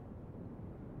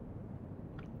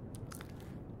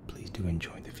 Please do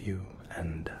enjoy the view,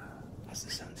 and as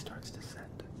the sun starts to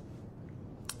set,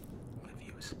 the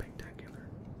view is spectacular.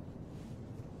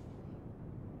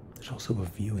 There's also a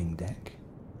viewing deck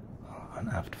on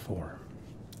aft 4.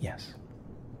 Yes.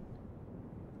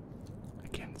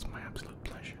 Again, it's my absolute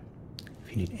pleasure.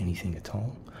 If you need anything at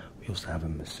all, we also have a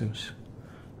masseuse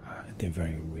at the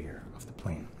very rear of the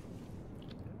plane.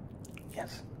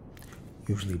 Yes.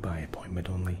 Usually by appointment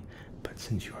only, but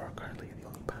since you are currently the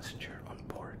only passenger on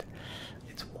board,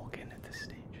 it's walk-in at this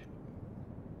stage.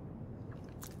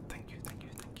 Thank you, thank you,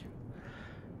 thank you.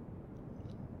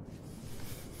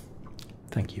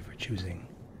 Thank you for choosing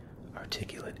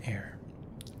Articulate Air.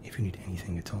 If you need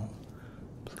anything at all,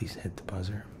 please hit the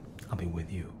buzzer. I'll be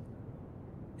with you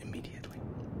immediately.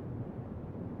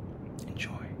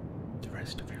 Enjoy the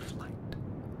rest of your flight.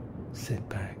 Sit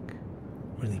back,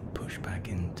 really push back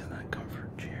into that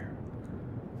comfort chair.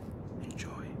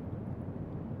 Enjoy.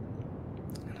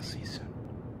 And I'll see you soon.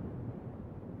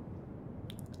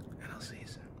 And I'll see you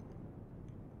soon.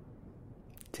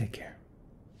 Take care.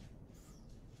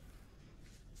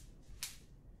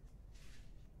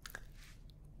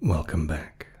 Welcome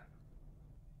back.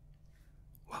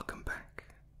 Welcome back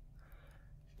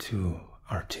to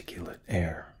Articulate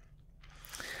Air.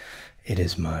 It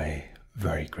is my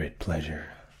very great pleasure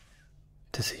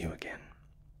to see you again.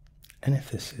 And if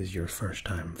this is your first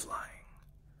time flying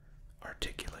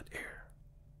Articulate Air,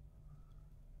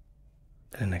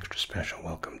 then an extra special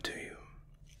welcome to you.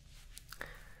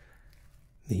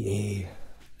 The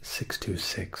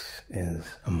A626 is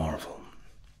a marvel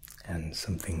and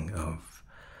something of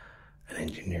an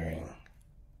engineering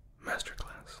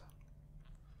masterclass.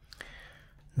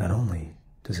 Not only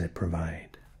does it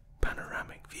provide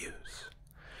panoramic views,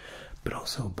 but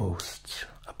also boasts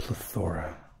a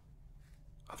plethora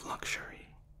of luxury,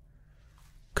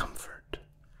 comfort,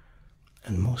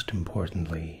 and most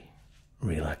importantly,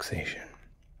 relaxation.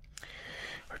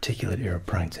 Articulate Air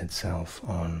prides itself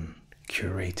on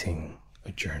curating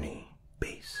a journey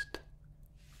based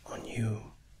on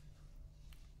you,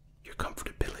 your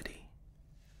comfortability,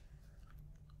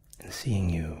 and seeing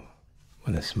you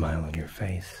with a smile on your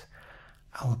face,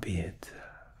 albeit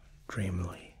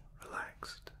dreamily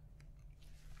relaxed.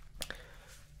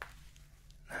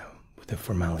 Now, with the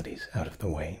formalities out of the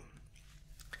way,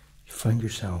 you find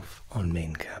yourself on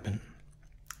main cabin.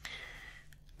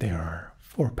 There are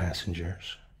 4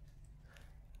 passengers.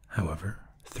 However,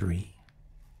 3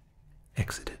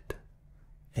 exited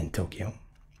in Tokyo.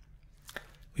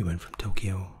 We went from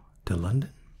Tokyo to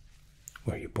London,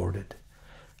 where you boarded,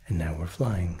 and now we're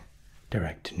flying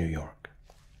direct to New York,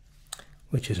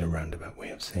 which is a roundabout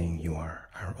way of saying you are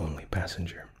our only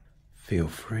passenger. Feel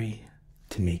free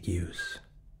to make use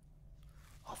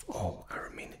of all our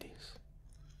amenities,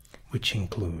 which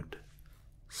include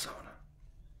sauna,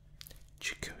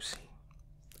 jacuzzi,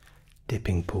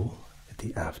 dipping pool at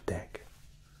the aft deck,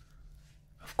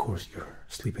 of course your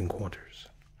sleeping quarters,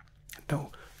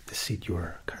 though the seat you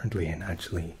are currently in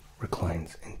actually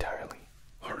reclines entirely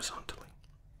horizontally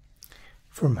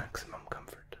for maximum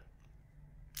comfort.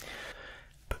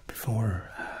 But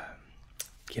before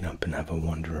get up and have a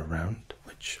wander around,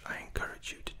 which I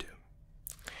encourage you to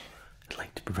do, I'd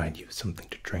like to provide you with something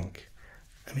to drink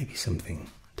and maybe something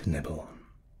to nibble on.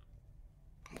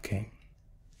 Okay?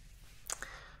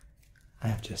 I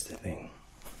have just a thing.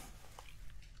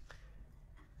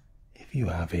 If you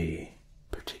have a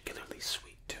particularly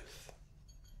sweet tooth,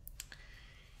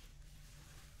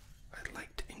 I'd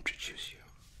like to introduce you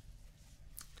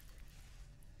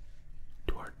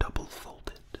to our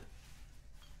double-folded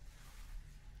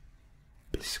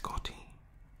biscotti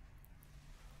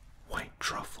white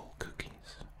truffle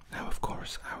cookies. Now, of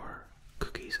course, our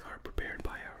cookies are prepared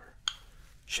by our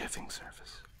chefing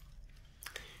service.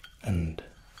 And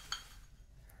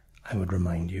I would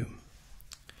remind you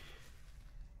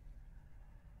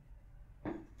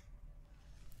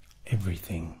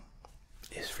everything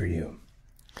is for you.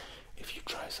 If you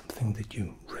try something that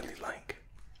you really like,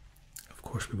 of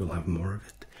course we will have more of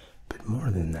it, but more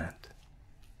than that,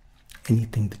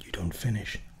 anything that you don't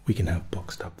finish, we can have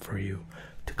boxed up for you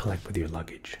to collect with your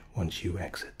luggage once you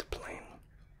exit the plane.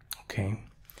 Okay?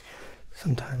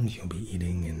 Sometimes you'll be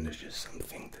eating and there's just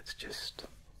something that's just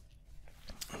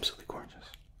absolutely gorgeous.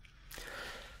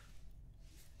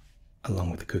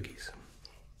 Along with the cookies.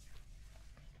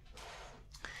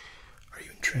 Are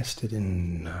you interested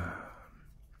in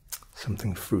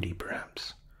something fruity,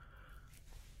 perhaps?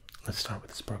 Let's start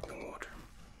with the sparkling water.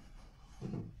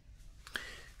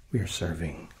 We are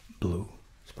serving blue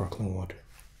sparkling water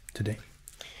today.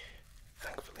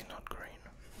 Thankfully not green.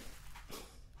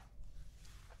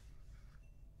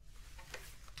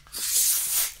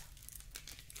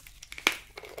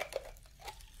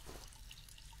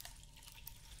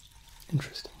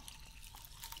 Interesting.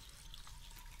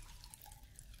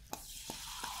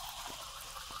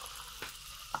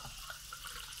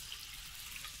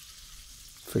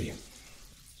 For you.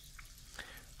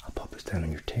 I'll pop this down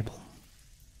on your table.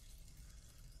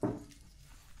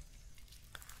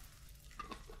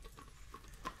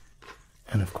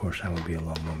 And of course I will be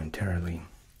along momentarily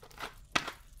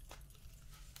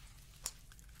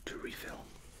to refill.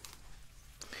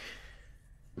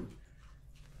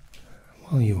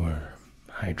 While you are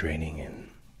hydrating and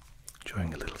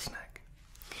enjoying a little snack,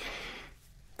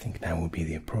 I think now would be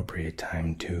the appropriate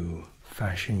time to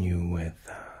fashion you with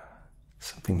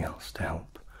something else to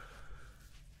help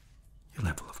your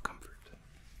level of comfort.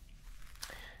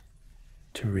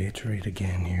 To reiterate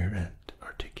again here at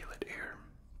Articulate Air,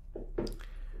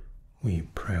 we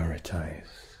prioritize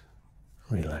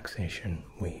relaxation.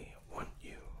 We want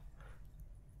you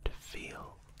to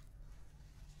feel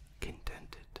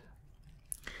contented,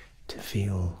 to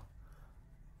feel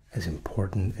as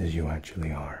important as you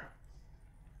actually are.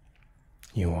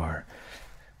 You are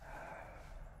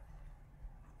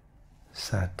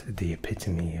sat at the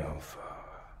epitome of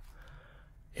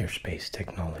airspace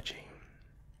technology.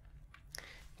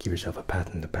 Give yourself a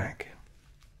pat on the back.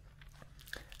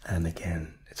 And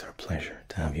again, it's our pleasure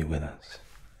to have you with us.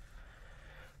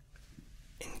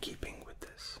 In keeping with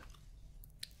this,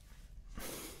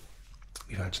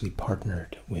 we've actually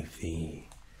partnered with the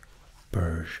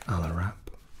Burj Al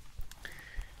Arab,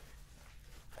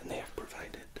 and they have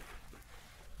provided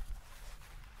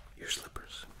your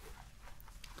slippers,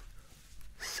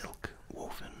 silk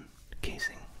woven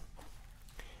casing,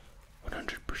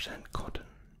 100% cotton,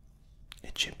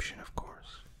 Egyptian of course.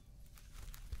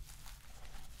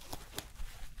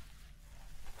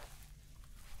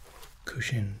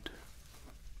 Cushioned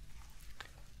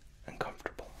and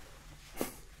comfortable.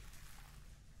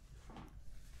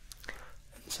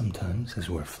 sometimes as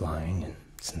we're flying, and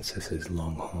since this is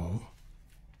long haul,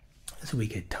 as we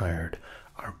get tired,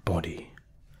 our body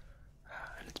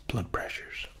and its blood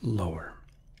pressures lower.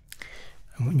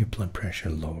 And when your blood pressure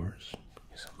lowers,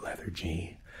 some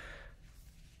lethargy,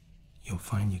 you'll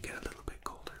find you get a little bit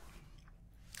colder.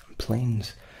 And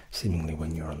planes, seemingly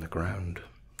when you're on the ground,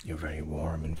 you're very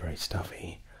warm and very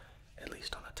stuffy, at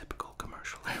least on a typical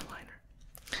commercial airliner.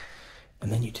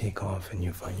 And then you take off and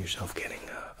you find yourself getting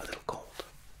a little cold,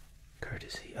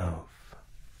 courtesy of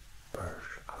Burj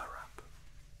Al Arab.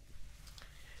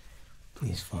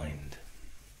 Please find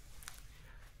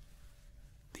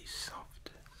the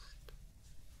softest,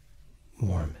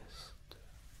 warmest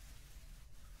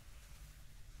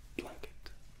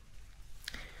blanket,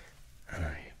 and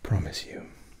I promise you,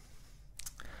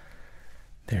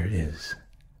 there is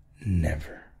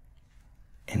never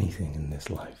anything in this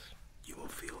life you will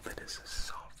feel that is as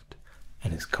soft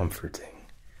and as comforting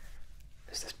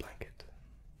as this blanket.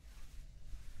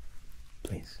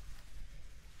 Please.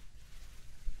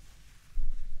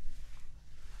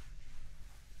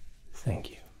 Thank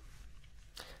you.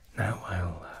 Now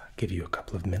I'll give you a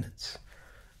couple of minutes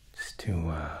just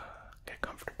to get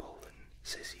comfortable and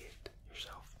satiate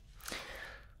yourself.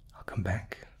 I'll come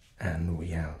back and we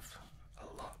have a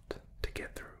lot to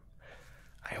get through.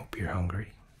 I hope you're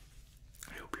hungry.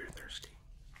 I hope you're thirsty.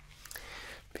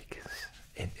 Because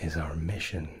it is our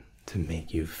mission to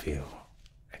make you feel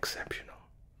exceptional.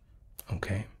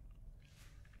 Okay?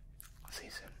 I'll see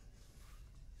you soon.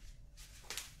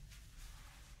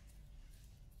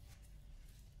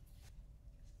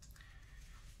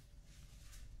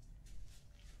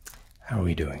 How are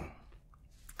we doing?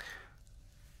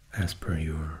 As per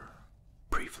your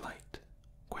pre-flight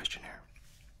questionnaire,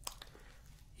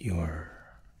 your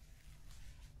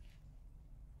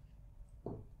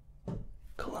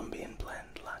Colombian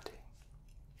blend latte.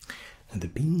 And the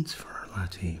beans for our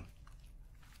latte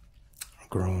are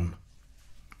grown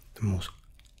the most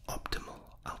optimal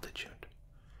altitude.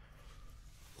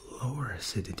 Lower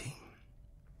acidity,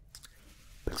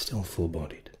 but still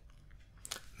full-bodied.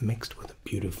 Mixed with a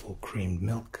beautiful creamed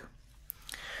milk.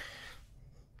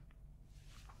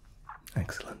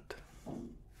 Excellent.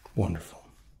 Wonderful.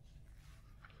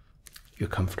 You're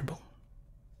comfortable?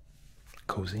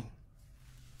 Cozy?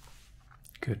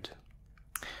 Good.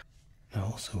 Now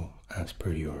also, as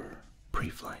per your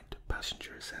pre-flight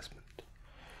passenger assessment,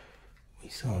 we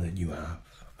saw that you have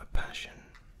a passion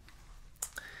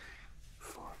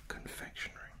for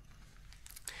confectionery,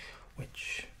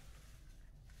 which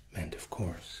meant, of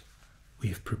course,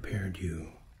 we've prepared you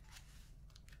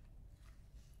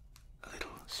a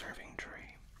little serving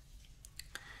tray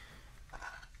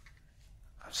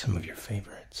of some of your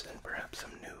favorites and perhaps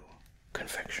some new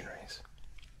confectioneries.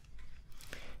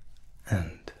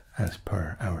 And as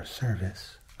per our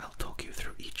service, I'll talk you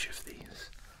through each of these.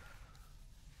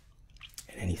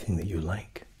 And anything that you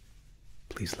like,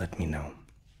 please let me know.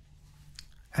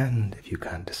 And if you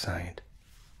can't decide,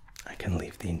 I can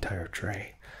leave the entire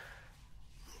tray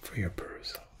for your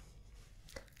perusal.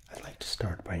 I'd like to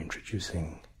start by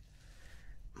introducing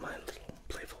my little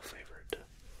playful favorite,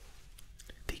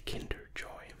 the Kinder Joy.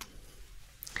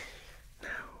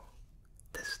 Now,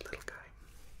 this little guy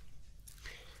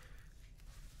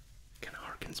kind of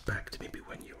harkens back to maybe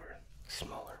when you were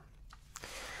smaller.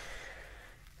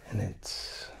 And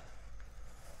it's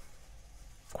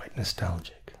quite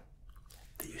nostalgic.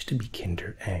 There used to be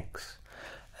Kinder Eggs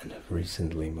and have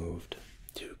recently moved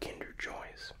to Kinder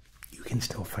Joys. You can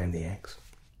still find the eggs,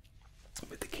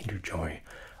 but the Kinder Joy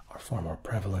are far more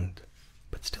prevalent,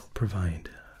 but still provide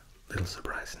a little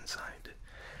surprise inside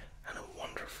and a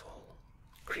wonderful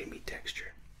creamy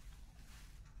texture.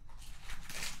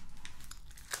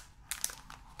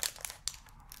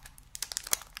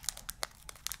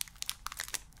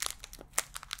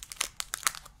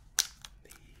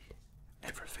 The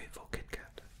ever faithful Kit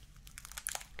Kat.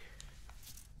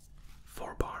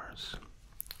 4 bars.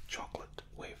 Chocolate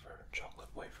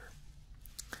wafer.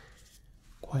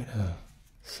 Quite a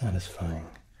satisfying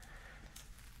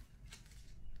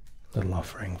little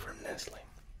offering from Nestle.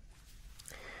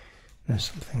 Now,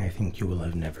 something I think you will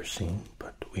have never seen,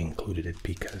 but we included it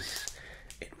because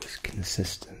it was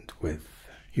consistent with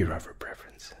your other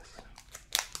preferences.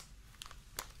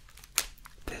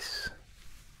 This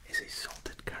is a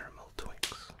salted caramel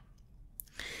Twix.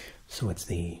 So it's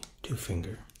the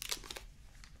 2-finger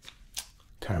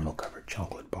caramel covered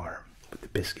chocolate bar with the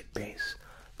biscuit base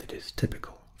that is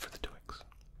typical for the Twix.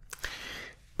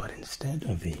 But instead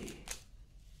of the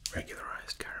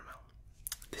regularized caramel,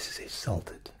 this is a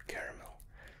salted caramel.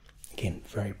 Again,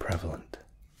 very prevalent,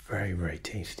 very, very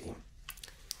tasty.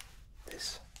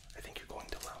 This, I think you're going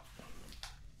to love.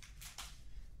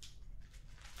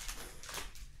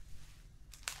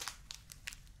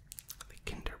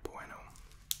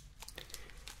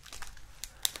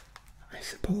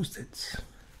 suppose its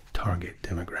target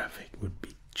demographic would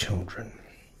be children,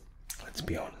 let's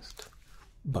be honest.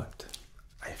 But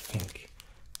I think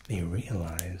they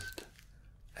realized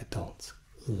adults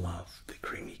love the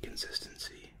creamy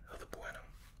consistency of the Bueno.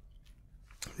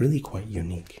 Really quite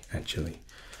unique, actually.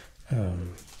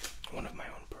 One of my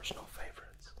own personal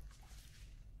favorites.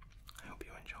 I hope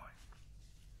you enjoy.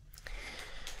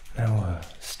 Now, a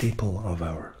staple of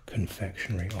our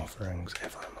confectionery offerings,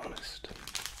 if I'm honest,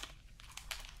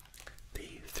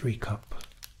 the 3-cup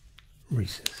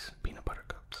Reese's peanut butter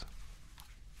cups.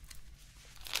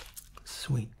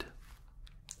 Sweet,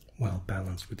 well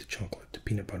balanced with the chocolate to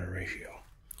peanut butter ratio.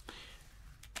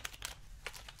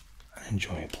 An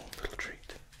enjoyable little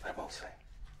treat, I will say.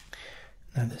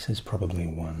 Now, this is probably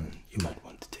one you might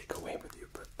want to take away with you,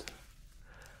 but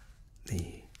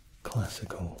the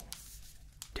classical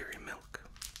dairy milk.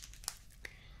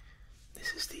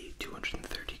 This is the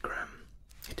 230-gram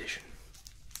edition,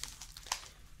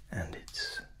 and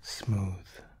it's smooth,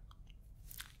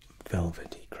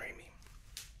 velvety, creamy,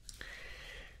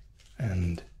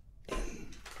 and in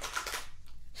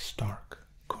stark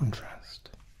contrast,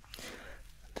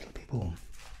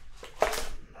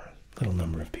 little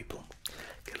number of people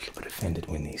get a little bit offended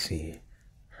when they see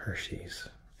Hershey's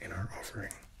in our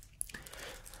offering.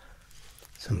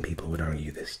 Some people would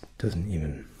argue this doesn't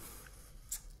even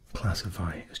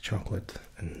classify as chocolate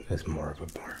and is more of a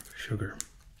bar of sugar.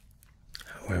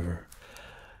 However,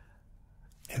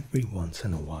 every once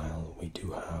in a while we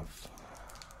do have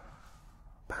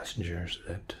passengers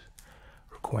that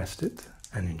request it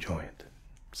and enjoy it.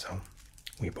 So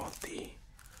we bought the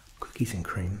cookies and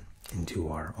cream into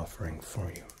our offering for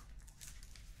you.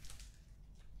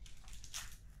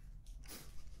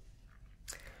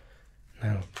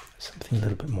 Now, something a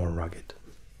little bit more rugged.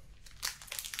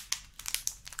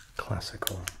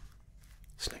 Classical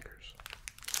Snickers.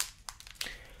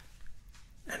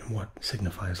 And what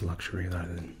signifies luxury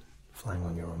rather than flying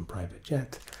on your own private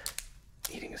jet?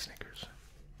 Eating a Snickers.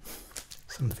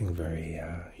 Something very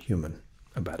human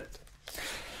about it.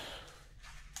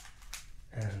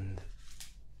 And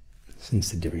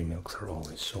since the dairy milks are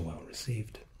always so well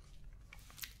received,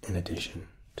 in addition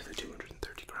to the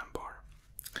 230-gram bar,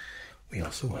 we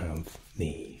also have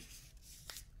the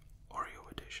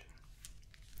Oreo edition.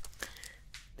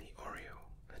 The Oreo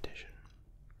edition.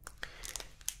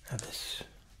 Now this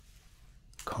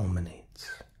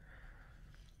culminates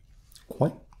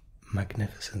quite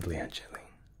magnificently, actually,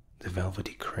 the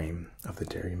velvety cream of the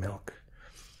dairy milk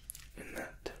and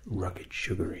that rugged,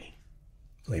 sugary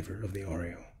flavor of the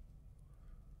Oreo.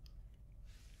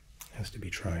 Has to be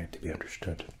tried to be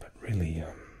understood, but really,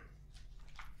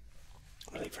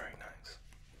 really very nice.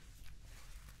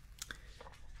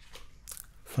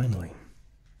 Finally,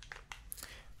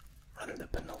 rather the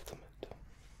penultimate,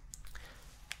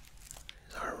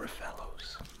 is our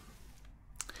Raffaellos.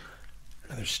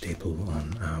 Another staple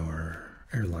on our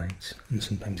airlines, and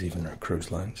sometimes even our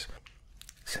cruise lines,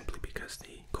 simply because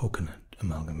the coconut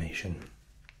amalgamation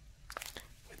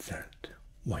with that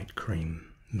white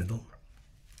cream middle,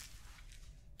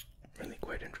 really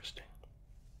quite interesting.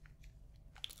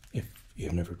 If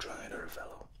you've never tried a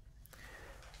Raffaello,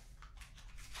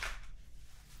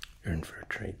 you're in for a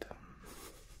treat.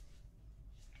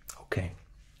 Okay.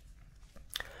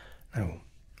 Now,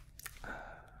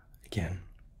 again,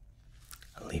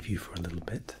 I'll leave you for a little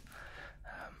bit.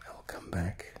 I'll come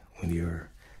back with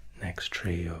your next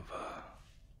tray of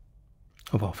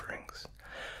offerings.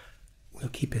 We'll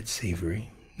keep it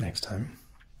savory next time.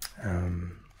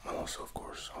 I'll also, of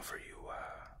course, offer you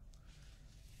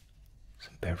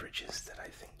some beverages that I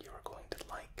think you are going to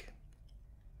like.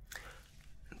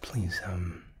 And please,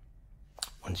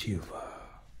 once you've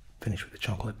finished with the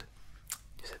chocolate,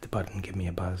 just hit the button, give me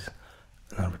a buzz,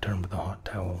 and I'll return with a hot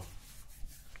towel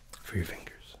for your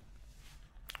fingers.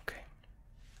 Okay.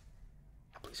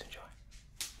 Please enjoy.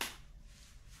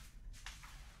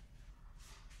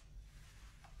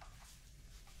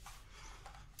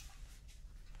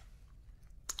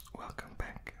 Welcome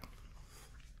back.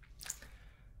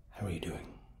 How are you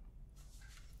doing?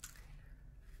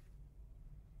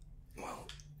 Well,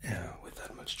 with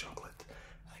that much chocolate,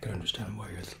 I can understand why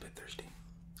you're a little bit thirsty.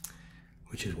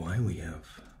 Which is why we have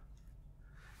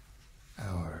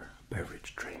our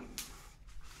beverage tray.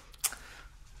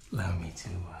 Allow me to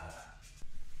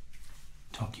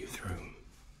talk you through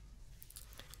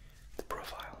the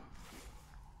profile.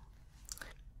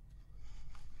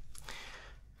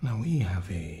 Now we have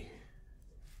a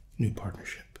new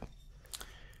partnership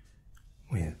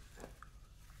with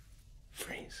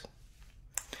Freeze.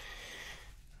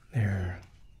 They're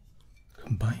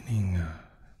combining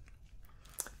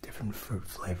different different fruit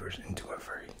flavors into a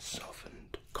very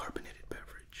softened, carbonated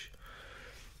beverage.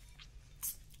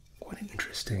 Quite an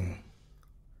interesting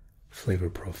flavor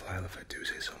profile, if I do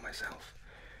say so myself.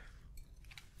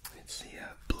 It's the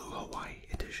Blue Hawaii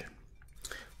edition,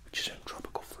 which is a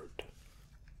tropical fruit.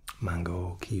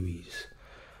 Mango, kiwis,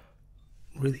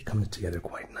 really comes together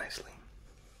quite nicely.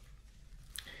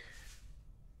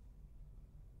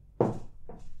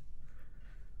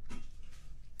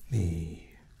 The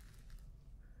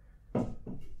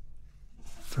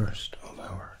first of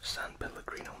our San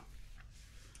Pellegrino.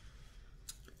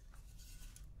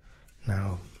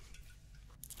 Now,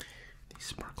 the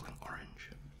sparkling orange.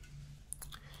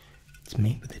 It's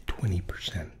made with a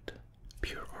 20%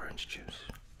 pure orange juice.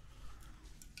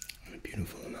 And a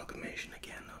beautiful amalgamation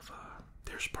again of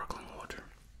their sparkling water.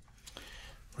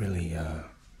 Really, I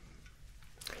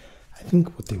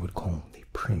think what they would call the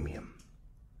premium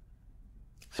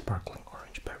sparkling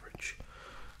orange beverage.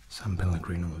 San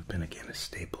Pellegrino have been again a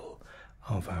staple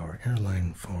of our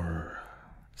airline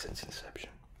since inception.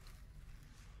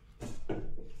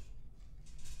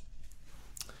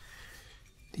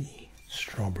 The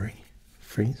strawberry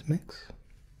freeze mix.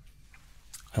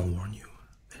 I'll warn you,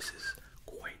 this is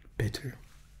quite bitter,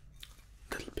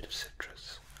 a little bit of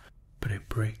citrus, but it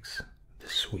breaks the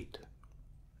sweet,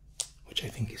 which I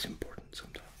think is important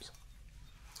sometimes,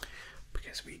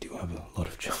 because we do have a lot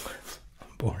of chocolate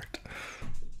on board.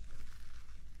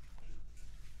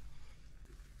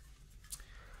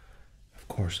 Of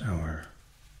course, our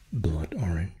blood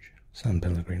orange San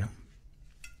Pellegrino.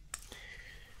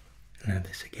 Now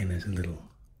this again is a little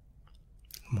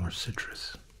more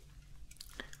citrus,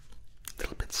 a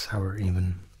little bit sour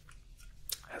even,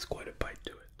 has quite a bite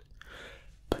to it,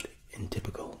 but in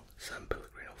typical San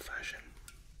Pellegrino fashion,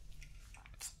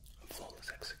 a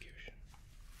flawless execution.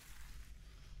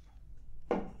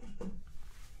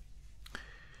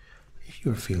 If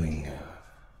you're feeling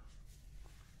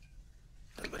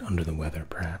a little bit under the weather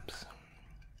perhaps,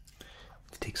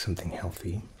 to take something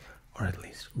healthy, or at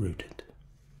least rooted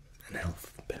in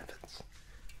health benefits,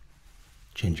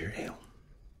 ginger ale.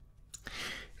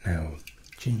 Now,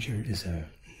 ginger is a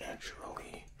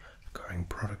naturally occurring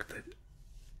product that,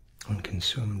 when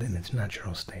consumed in its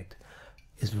natural state,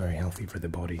 is very healthy for the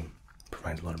body,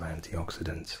 provides a lot of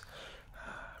antioxidants,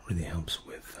 really helps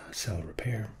with cell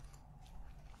repair.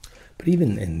 But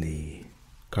even in the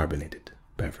carbonated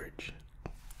beverage,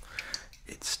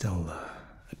 it's still a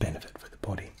benefit for the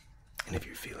body. And if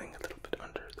you're feeling a little bit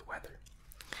under the weather,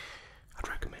 I'd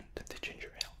recommend the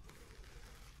ginger ale.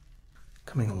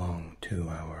 Coming along to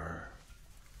our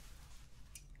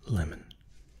lemon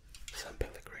San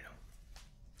Pellegrino,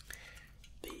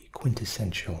 the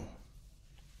quintessential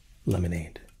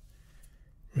lemonade.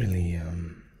 Really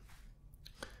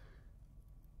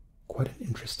quite an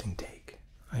interesting take,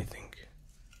 I think.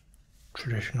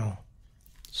 Traditional,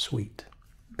 sweet,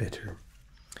 bitter,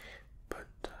 but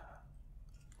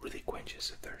really quenches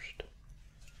the thirst.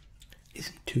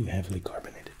 Isn't too heavily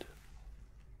carbonated.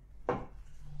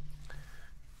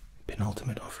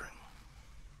 Penultimate offering.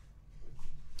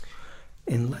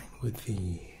 In line with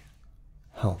the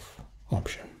health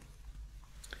option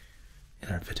in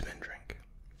our vitamin drink.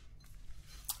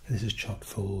 This is chock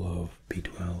full of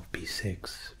B12,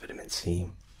 B6, vitamin C,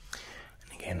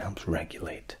 and again helps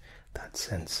regulate that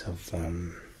sense of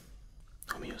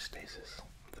homeostasis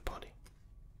of the body.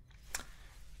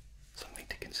 Something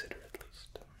to consider at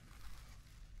least.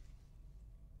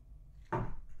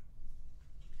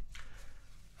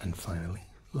 And finally,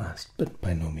 last but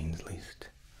by no means least,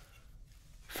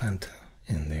 Fanta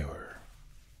in their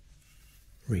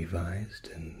revised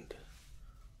and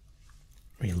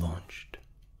relaunched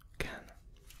can.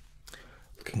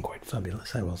 Looking quite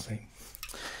fabulous, I will say.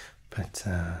 But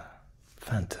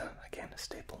Fanta, again, a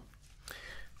staple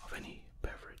of any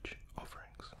beverage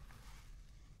offerings.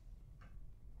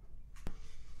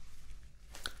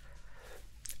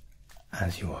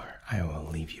 As you are, I will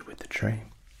leave you with the tray.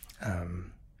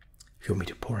 If you want me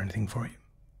to pour anything for you?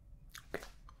 Okay.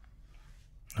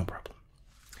 No problem.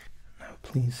 Now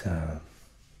please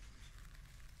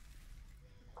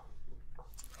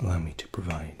allow me to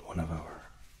provide one of our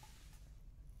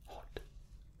hot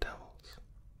towels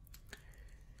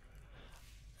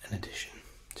in addition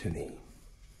to the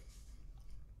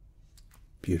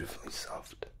beautifully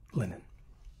soft linen.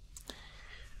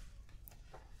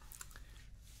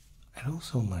 I'd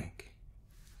also like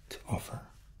to offer,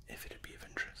 if it would be of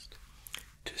interest,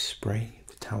 to spray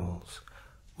the towels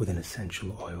with an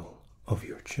essential oil of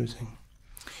your choosing.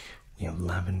 We have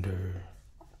lavender,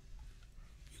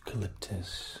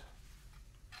 eucalyptus,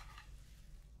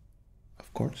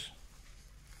 of course,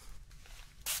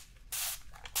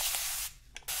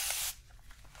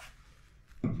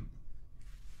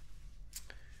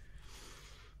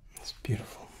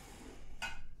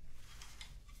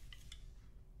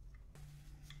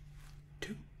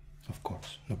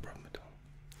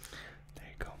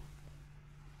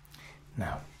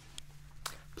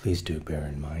 please do bear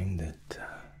in mind that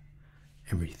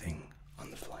everything on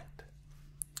the flight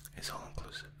is all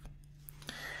inclusive,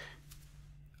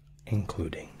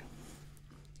 including,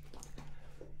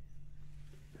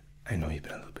 I know you've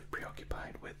been a little bit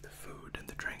preoccupied with the food and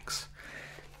the drinks,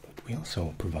 but we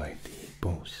also provide the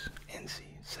Bose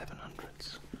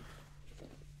NC700s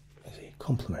as a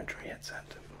complimentary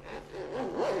headset.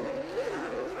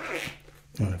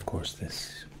 And of course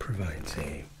this provides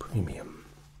a premium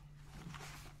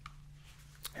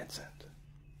headset,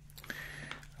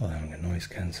 allowing a noise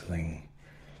cancelling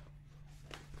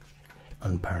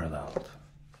unparalleled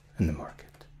in the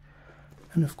market.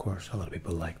 And of course a lot of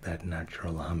people like that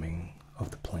natural humming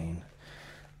of the plane,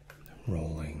 the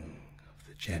rolling of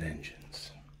the jet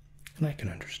engines, and I can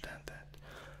understand that.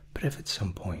 But if at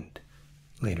some point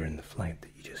later in the flight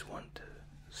that you just want to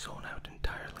zone out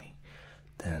entirely,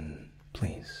 then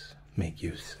please make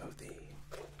use of the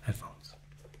headphones.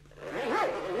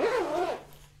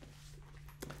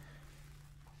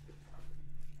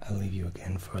 I'll leave you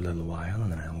again for a little while,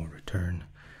 and then I will return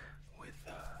with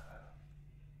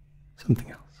something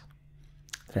else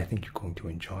that I think you're going to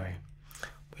enjoy.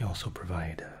 We also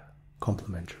provide a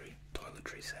complimentary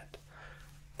toiletry set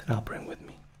that I'll bring with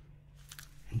me.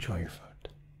 Enjoy your food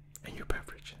and your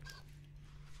beverages.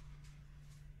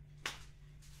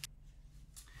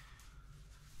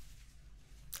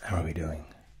 How are we doing?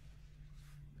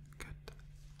 Good.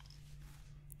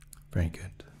 Very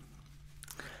good.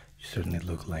 You certainly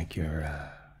look like you're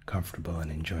comfortable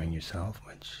and enjoying yourself,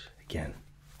 which, again,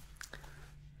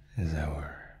 is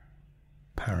our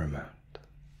paramount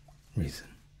reason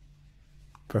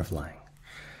for flying.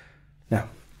 Now,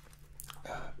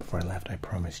 before I left, I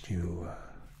promised you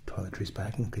toiletries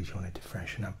back in case you wanted to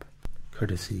freshen up,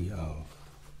 courtesy of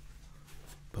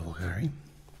Bulgari.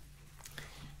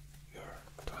 Your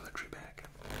toiletry bag.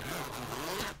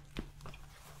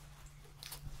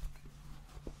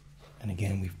 And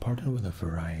again, we've partnered with a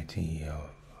variety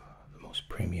of the most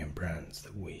premium brands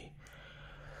that we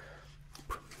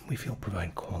feel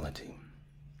provide quality.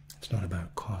 It's not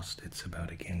about cost, it's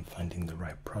about, again, finding the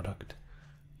right product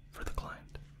for the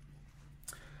client.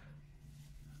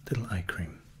 Little eye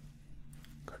cream,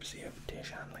 courtesy of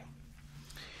Handling.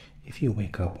 If you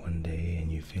wake up one day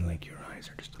and you feel like your eyes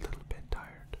are just a little bit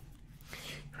tired,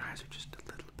 your eyes are just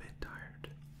a little bit tired,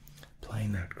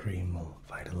 applying that cream will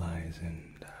vitalize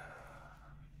and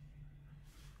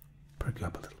perk you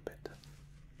up a little bit.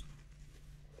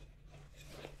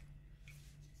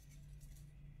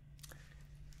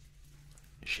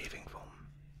 Shaving foam,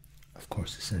 of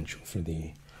course, essential for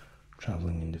the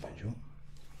traveling individual.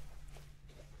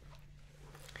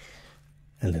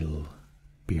 A little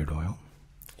beard oil,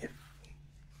 if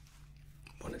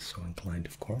one is so inclined,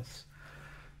 of course.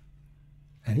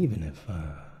 And even if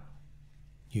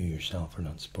you yourself are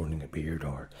not sporting a beard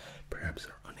or perhaps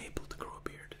are unable to grow a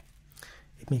beard,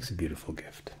 it makes a beautiful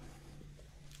gift.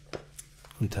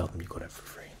 And tell them you got it for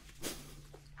free.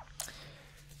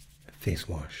 A face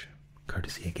wash,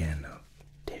 courtesy again of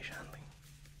Handling.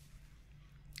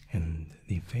 And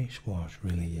the face wash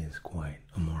really is quite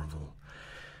a marvel.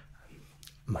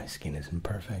 My skin isn't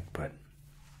perfect, but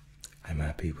I'm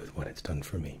happy with what it's done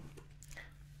for me.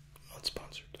 Not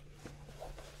sponsored.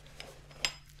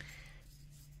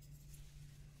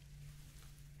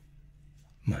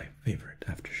 My favorite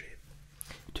aftershave.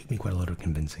 It took me quite a lot of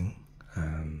convincing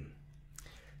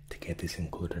to get this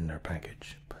included in our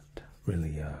package, but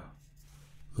really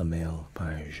La Mail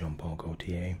by Jean-Paul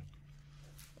Gaultier.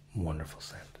 Wonderful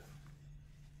scent.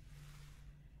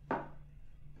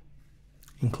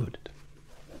 Included.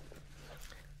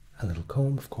 A little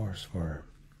comb, of course, for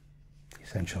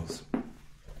essentials,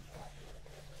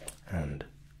 and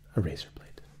a razor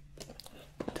blade,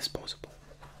 disposable,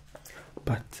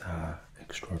 but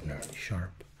extraordinarily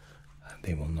sharp.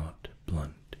 They will not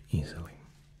blunt easily.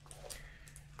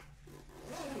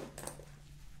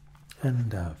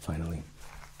 And finally,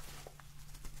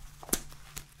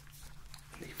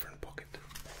 in the front pocket,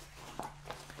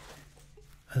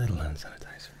 a little hand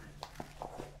sanitizer,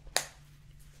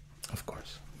 of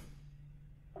course.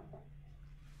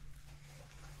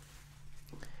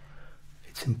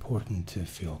 It's important to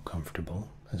feel comfortable,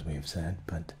 as we have said,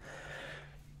 but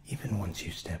even once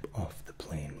you step off the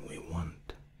plane, we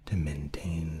want to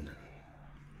maintain,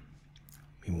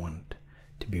 we want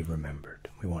to be remembered,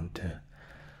 we want to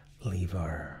leave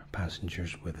our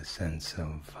passengers with a sense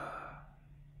of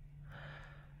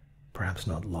perhaps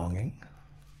not longing,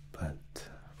 but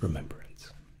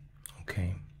remembrance.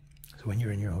 Okay? So when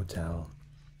you're in your hotel,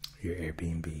 your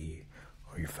Airbnb,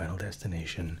 or your final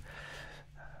destination,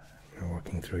 you're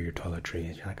working through your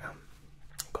toiletries, you're like,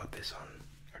 I've got this on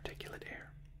Articulate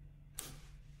Air.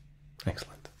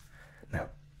 Excellent. Now,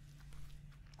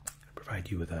 I'll provide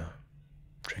you with a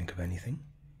drink of anything.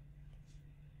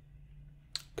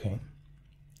 Okay.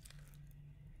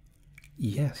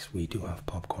 Yes, we do have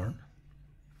popcorn.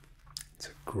 It's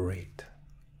a great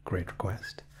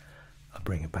request. I'll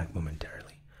bring it back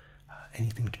momentarily.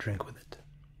 Anything to drink with it?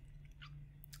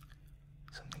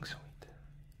 Something sweet.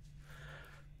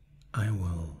 I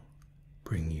will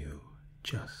bring you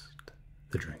just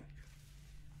the drink.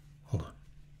 Hold on.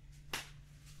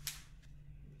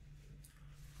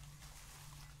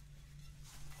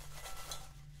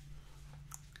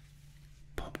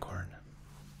 Popcorn.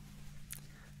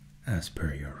 As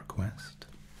per your request.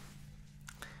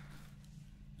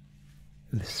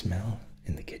 The smell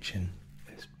in the kitchen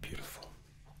is beautiful.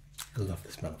 I love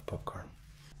the smell of popcorn.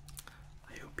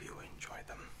 I hope you enjoy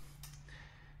them.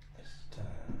 Just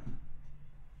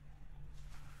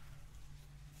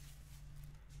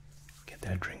get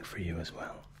that drink for you as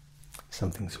well.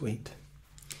 Something sweet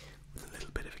with a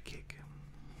little bit of a kick.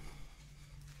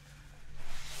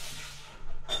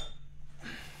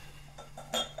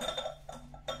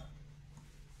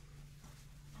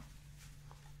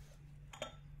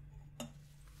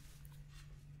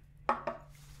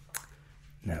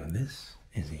 Now this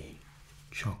is a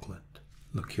chocolate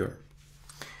liqueur,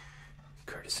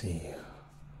 courtesy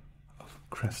of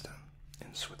Cresta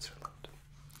in Switzerland.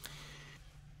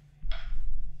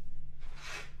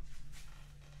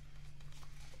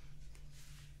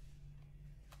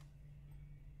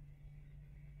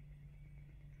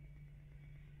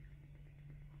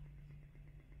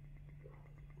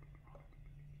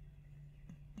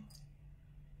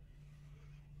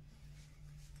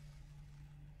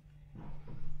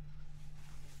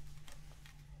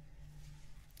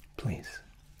 Please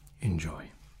enjoy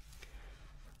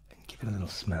and give it a little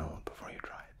smell before you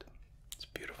try it. It's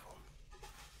beautiful.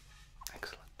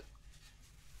 Excellent.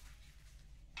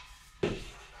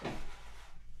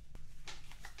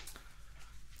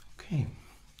 Okay.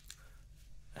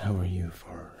 How are you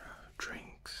for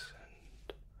drinks?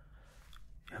 And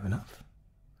you have enough?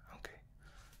 Okay.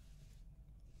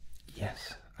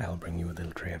 Yes, I'll bring you a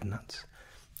little tray of nuts.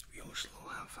 We also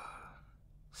have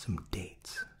some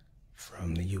dates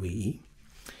from the UAE,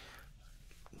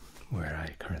 where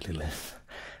I currently live,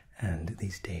 and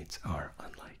these dates are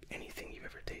unlike anything you've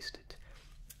ever tasted.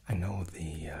 I know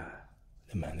the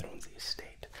man that owns the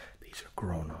estate. These are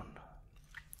grown on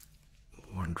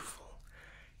a wonderful,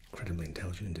 incredibly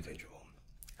intelligent individual.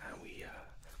 We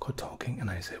got talking, and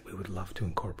I said we would love to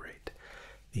incorporate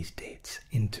these dates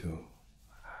into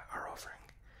our offering,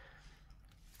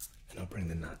 and I'll bring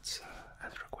the nuts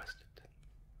as requested.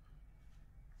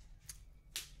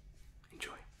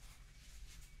 Enjoy.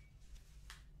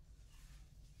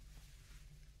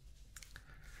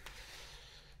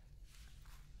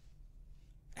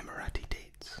 Emirati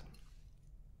dates,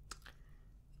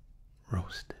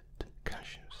 roasted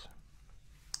cashews,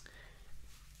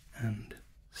 and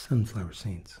sunflower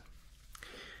seeds.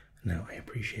 Now, I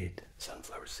appreciate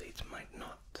sunflower seeds might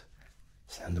not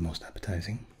sound the most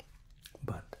appetizing,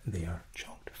 but they are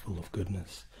chocked full of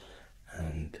goodness,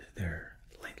 and they're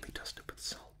lightly dusted with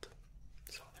salt,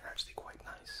 so they're actually quite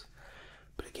nice.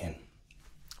 But again,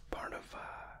 part of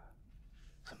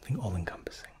something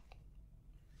all-encompassing.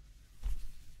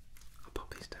 I'll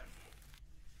pop these down.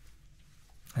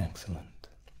 Excellent.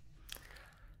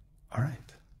 All right.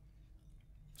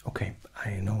 Okay,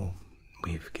 I know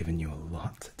we've given you a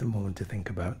lot at the moment to think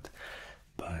about,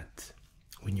 but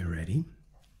when you're ready,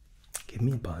 give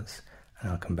me a buzz,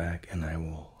 and I'll come back and I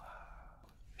will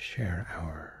share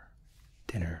our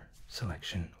dinner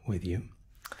selection with you,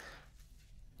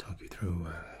 talk you through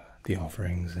the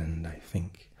offerings, and I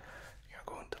think you're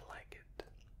going to like it.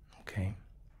 Okay?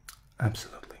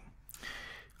 Absolutely.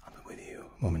 I'll be with you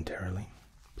momentarily.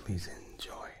 Please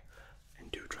enjoy, and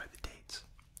do try the dates.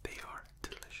 They are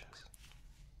delicious.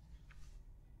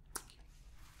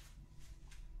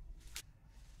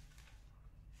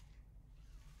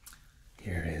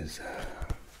 Here is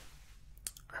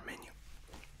our menu.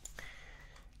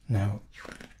 Now,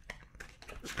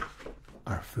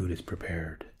 our food is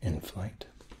prepared in flight,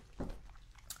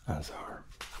 as are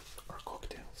our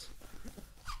cocktails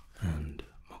and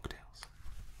mocktails.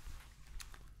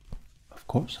 Of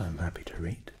course, I'm happy to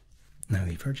read. Now,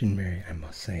 the Virgin Mary, I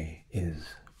must say, is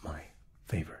my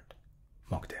favorite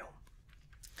mocktail.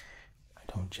 I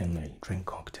don't generally drink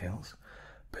cocktails,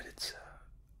 but it's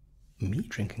me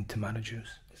drinking tomato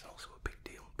juice is also a big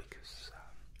deal, because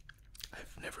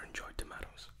I've never enjoyed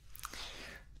tomatoes.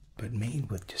 But made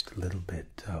with just a little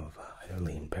bit of either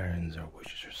lean parents or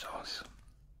Worcestershire sauce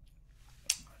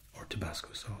or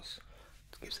Tabasco sauce,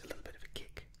 it gives it a little bit of a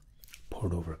kick.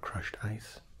 poured over crushed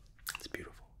ice. It's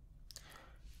beautiful.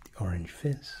 The orange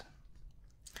fizz,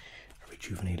 a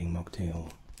rejuvenating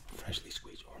mocktail, freshly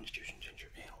squeezed orange juice and ginger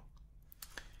ale.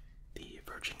 The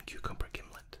virgin cucumber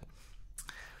gimlet,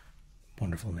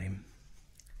 wonderful name.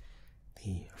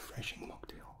 The refreshing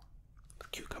mocktail,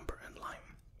 with cucumber and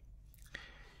lime.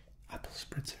 Apple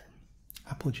spritzer,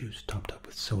 apple juice topped up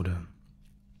with soda,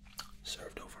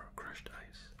 served over crushed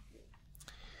ice.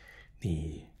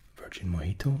 The virgin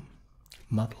mojito,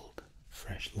 muddled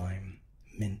fresh lime,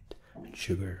 mint, and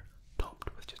sugar,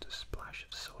 topped with just a splash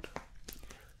of soda.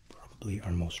 Probably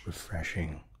our most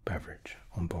refreshing beverage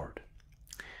on board.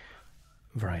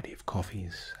 A variety of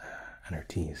coffees and our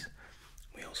teas.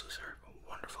 We also serve a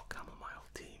wonderful chamomile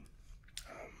tea,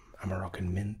 a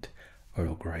Moroccan mint,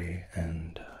 Earl Grey,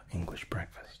 and English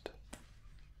breakfast.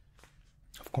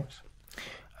 Of course.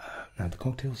 Now the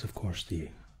cocktails, of course, the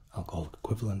alcoholic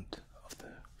equivalent of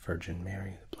the Virgin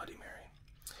Mary, the Bloody Mary.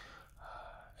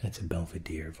 And it's a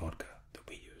Belvedere vodka that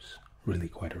we use. Really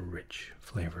quite a rich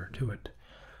flavor to it.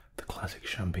 The classic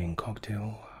champagne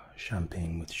cocktail,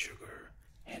 champagne with sugar,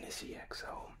 Hennessy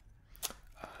XO,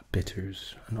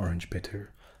 bitters, an orange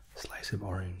bitter, a slice of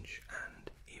orange,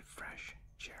 and a fresh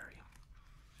cherry.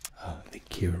 The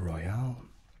Kir Royale,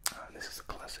 this is a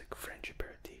classic French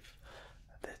aperitif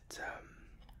that's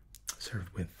served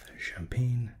with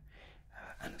champagne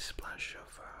and a splash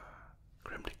of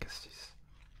creme de cassis.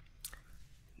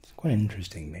 It's quite an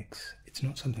interesting mix. It's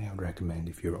not something I would recommend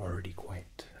if you're already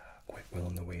quite well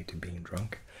on the way to being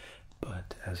drunk,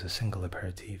 but as a single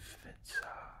aperitif, it's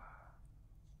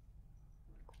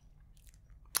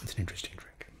an interesting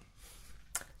drink.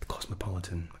 The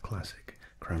Cosmopolitan, a classic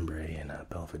cranberry and a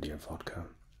Belvedere vodka,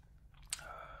 a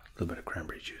little bit of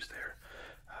cranberry juice there,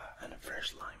 and a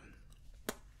fresh lime.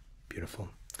 Beautiful.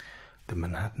 The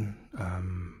Manhattan,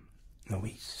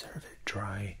 we serve it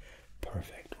dry,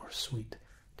 perfect, or sweet,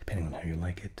 depending on how you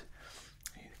like it.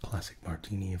 The classic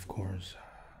martini, of course,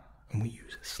 and we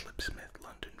use a Slipsmith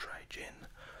London Dry Gin.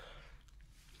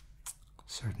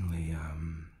 Certainly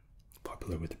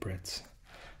popular with the Brits.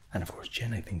 And of course,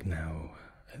 gin, I think now,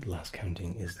 at last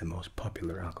counting, is the most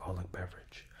popular alcoholic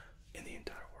beverage in the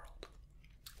entire world.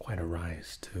 Quite a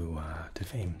rise to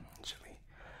fame, actually.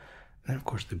 And then, of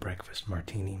course, the breakfast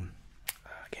martini.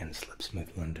 Again,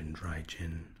 Slipsmith London Dry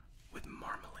Gin with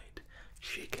marmalade,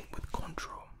 shaken with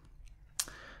Cointreau.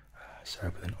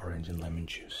 Served with an orange and lemon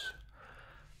juice.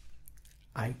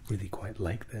 I really quite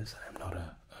like this. I'm not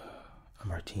a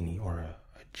martini or a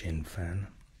gin fan,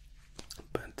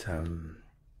 but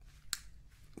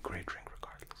great drink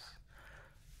regardless.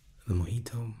 The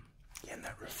mojito, again,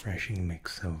 that refreshing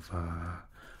mix of a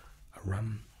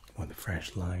rum with a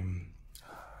fresh lime,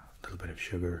 a little bit of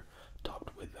sugar,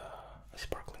 topped with a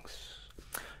sparkling.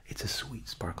 It's a sweet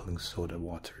sparkling soda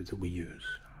water that we use.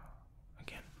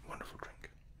 Again, wonderful drink.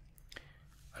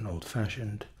 An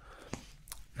old-fashioned.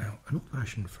 Now, an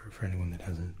old-fashioned, for anyone that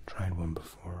hasn't tried one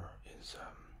before, is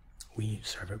we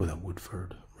serve it with a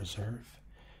Woodford Reserve,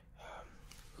 a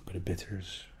little bit of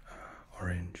bitters,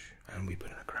 orange, and we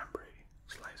put in a cranberry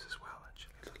slice as well,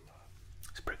 actually, a little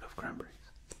sprig of cranberries.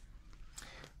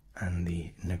 And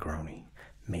the Negroni,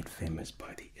 made famous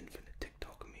by the infinite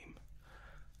TikTok meme.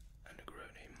 A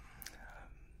Negroni.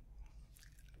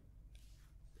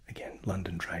 Again,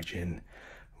 London Dry Gin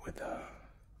with a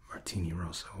Martini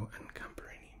Rosso and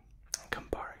Campari,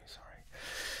 sorry.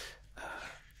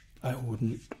 I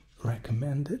wouldn't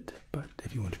recommend it, but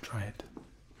if you want to try it,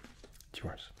 it's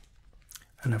yours.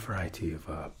 And a variety of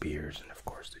beers and, of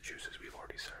course, the juices we've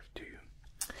already served to you.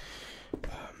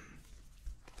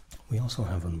 We also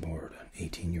have on board an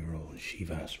 18-year-old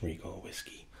Chivas Regal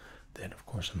whiskey that, of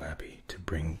course, I'm happy to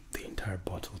bring the entire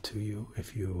bottle to you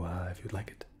if you'd like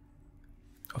it.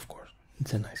 Of course,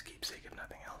 it's a nice keepsake if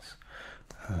nothing else.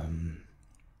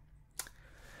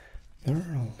 There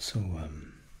are also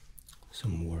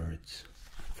some words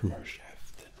from our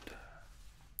chef that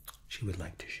she would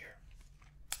like to share.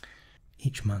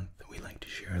 Each month, we like to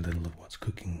share a little of what's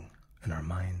cooking in our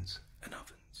minds and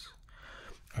ovens.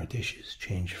 Our dishes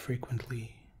change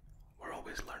frequently. We're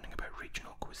always learning about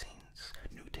regional cuisines,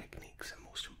 new techniques, and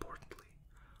most importantly,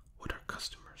 what our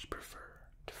customers prefer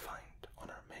to find on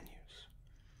our menus.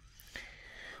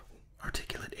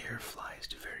 Articulate air flies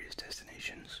to various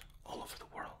destinations all over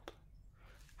the world.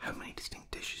 How many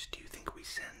distinct dishes do you think we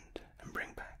send and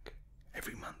bring back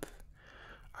every month?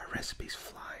 Our recipes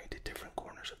fly to different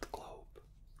corners of the globe,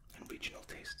 and regional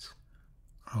tastes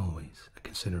are always a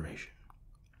consideration.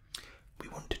 We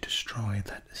want to destroy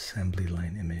that assembly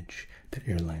line image that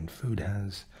airline food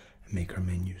has and make our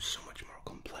menus so much more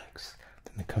complex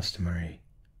than the customary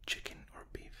chicken or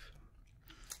beef.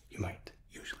 you might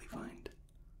usually find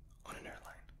on an airline.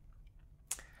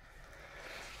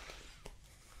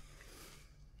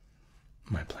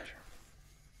 My pleasure.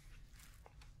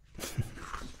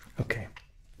 Okay.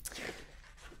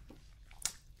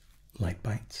 Light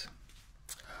bites.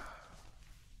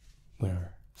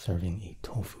 We're serving a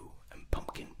tofu and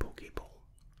pumpkin poke bowl.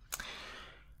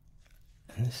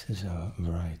 And this is a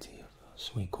variety of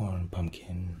sweet corn,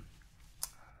 pumpkin,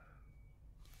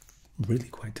 really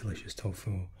quite delicious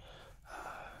tofu,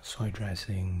 soy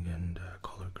dressing, and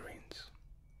collard greens.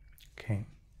 Okay.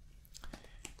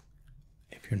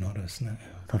 If you're not a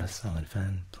salad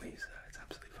fan, please, it's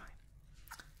absolutely fine.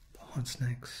 The hot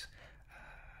snacks,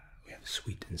 we have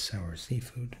sweet and sour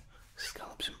seafood,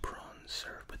 scallops and prawns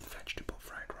served with vegetable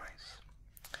fried rice.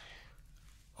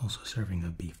 Also serving a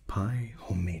beef pie,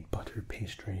 homemade butter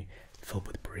pastry filled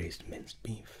with braised minced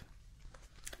beef.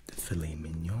 The filet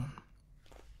mignon,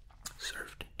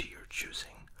 served to your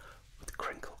choosing with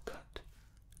crinkle cut,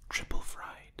 triple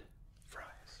fried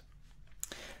fries.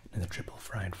 Now the triple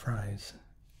fried fries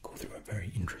go through a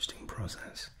very interesting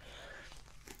process.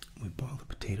 We boil the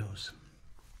potatoes,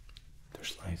 they're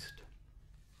sliced,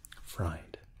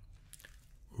 fried,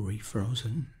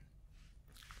 refrozen,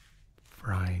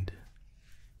 fried,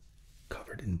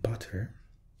 covered in butter,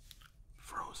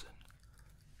 frozen,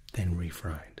 then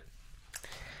refried.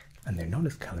 And they're not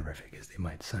as calorific as they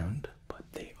might sound,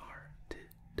 but they are to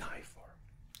die for.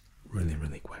 Really,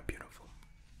 really quite beautiful.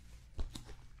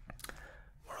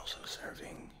 We're also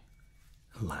serving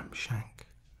lamb shank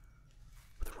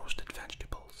with roasted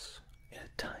vegetables in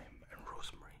a thyme and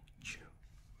rosemary stew.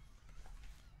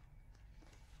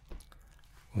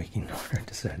 We can order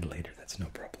dessert later, that's no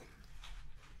problem.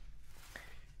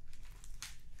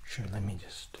 Sure, let me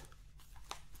just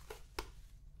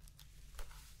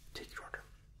take your order.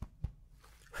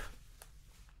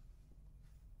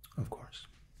 Of course.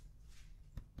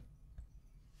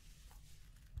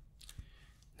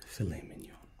 The filet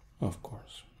mignon, of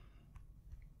course.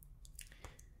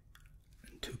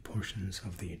 And 2 portions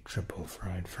of the triple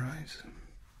fried fries.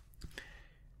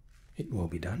 It will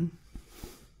be done.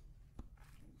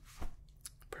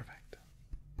 Perfect.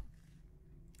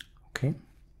 Okay.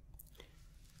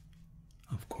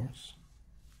 Of course.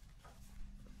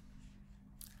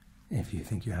 If you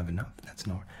think you have enough, that's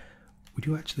not. We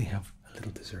do actually have a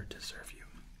little dessert to serve you.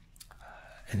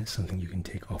 And it's something you can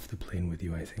take off the plane with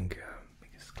you, I think,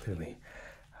 because clearly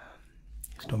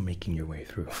you're still making your way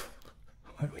through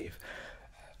what we've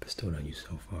bestowed on you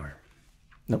so far.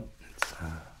 Nope, it's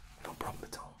no problem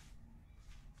at all.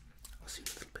 I'll see you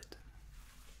in a little bit.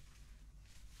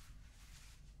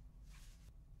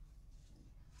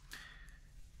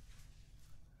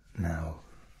 Now,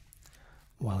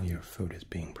 while your food is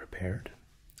being prepared,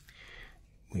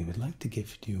 we would like to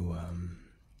gift you a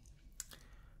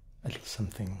little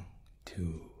something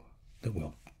that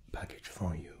we'll package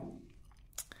for you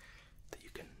that you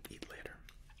can eat later.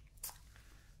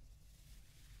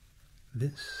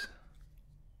 This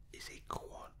is a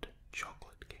quad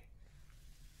chocolate cake,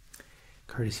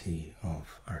 courtesy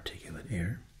of Articulate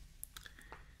Air.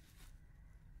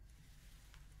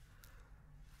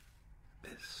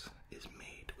 This is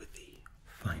made with the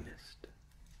finest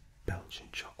Belgian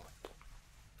chocolate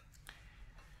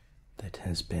that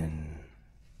has been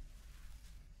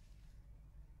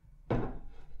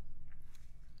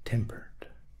tempered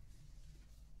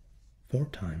 4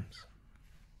 times,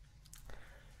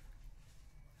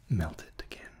 melted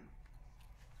again,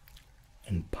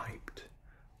 and piped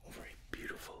over a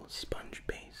beautiful sponge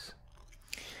base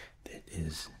that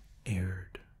is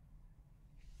aired,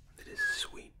 that is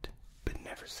sweet but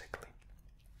never sickly.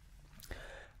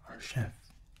 Our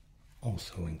chef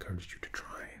also encouraged you to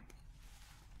try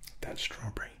that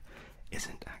strawberry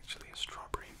isn't actually a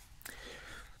strawberry.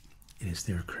 It is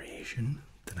their creation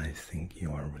that I think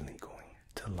you are really going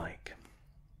to like.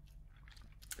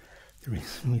 The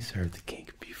reason we serve the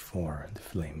cake before the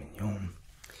filet mignon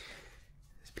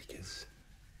is because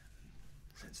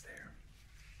since they're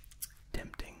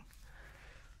tempting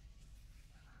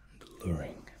and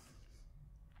alluring,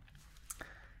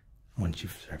 once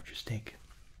you've served your steak,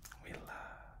 we'll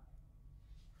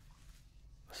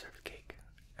serve the cake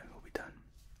and we'll be done.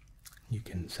 You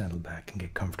can settle back and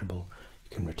get comfortable.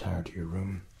 You can retire to your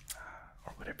room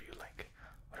or whatever you like,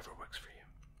 whatever works for you.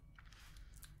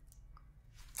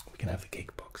 We can have the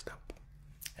cake boxed up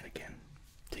and again,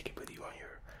 take it with you on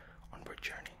your onward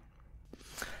journey.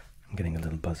 I'm getting a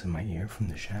little buzz in my ear from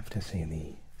the chef to say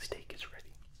the steak is ready.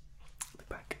 I'll be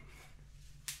back.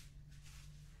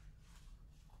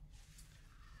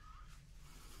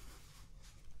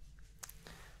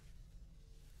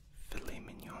 Filet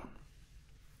mignon,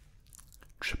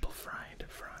 triple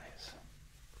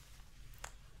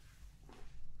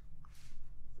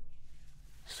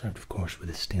served of course with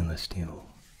a stainless steel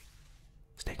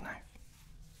steak knife.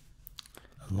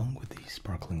 Along with the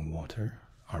sparkling water,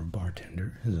 our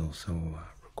bartender has also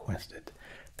requested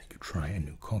that you try a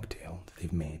new cocktail that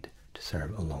they've made to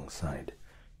serve alongside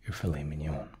your filet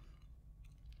mignon.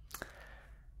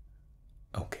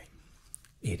 Okay,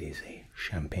 it is a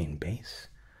champagne base.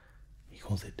 He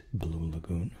calls it Blue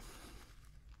Lagoon.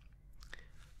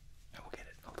 I will get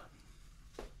it, hold on.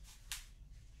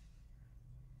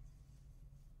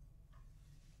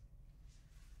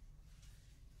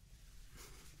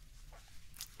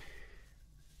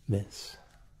 This,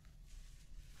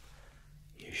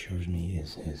 he assures me,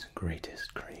 is his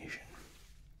greatest creation.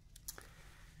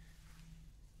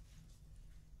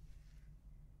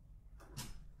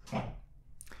 He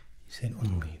said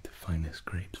only the finest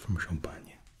grapes from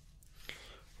Champagne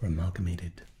were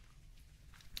amalgamated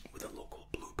with a local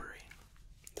blueberry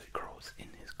that grows in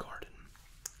his garden,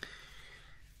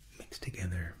 mixed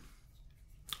together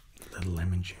with a little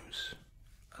lemon juice,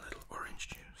 a little orange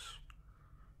juice,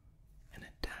 and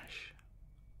a dash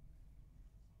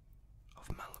of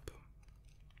Malibu.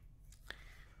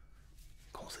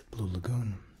 He calls it Blue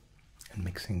Lagoon, and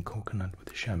mixing coconut with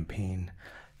the champagne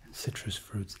and citrus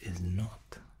fruits is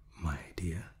not my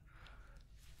idea,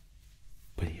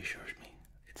 but he assures me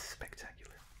it's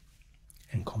spectacular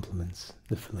and complements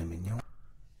the filet mignon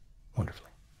wonderfully.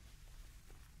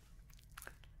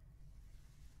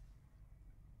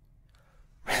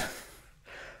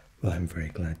 Well, I'm very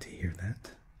glad to hear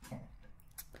that.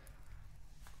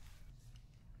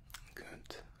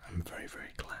 Good. I'm very,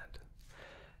 very glad.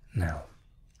 Now,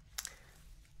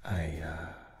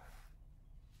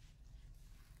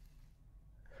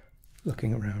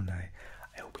 looking around, I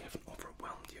hope we haven't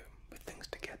overwhelmed you with things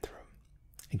to get through.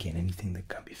 Again, anything that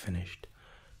can be finished,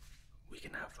 we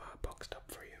can have boxed up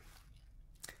for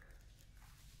you.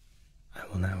 I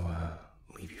will now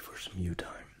leave you for some you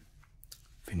time.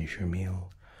 Finish your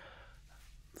meal,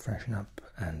 freshen up,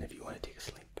 and if you want to take a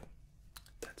sleep,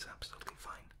 that's absolutely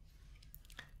fine.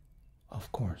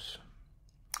 Of course,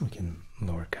 we can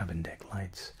lower cabin deck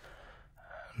lights,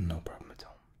 no problem at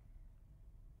all.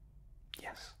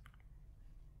 Yes.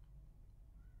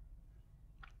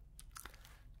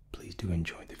 Please do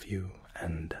enjoy the view,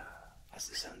 and as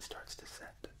the sun starts to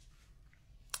set,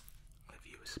 the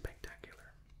view is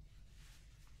spectacular.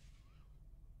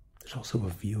 There's also a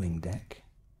viewing deck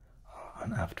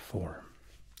on aft 4.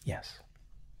 Yes.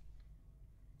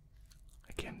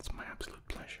 Again, it's my absolute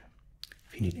pleasure.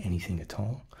 If you need anything at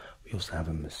all, we also have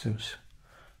a masseuse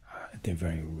at the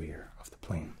very rear of the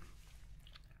plane.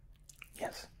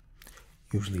 Yes.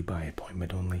 Usually by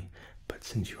appointment only, but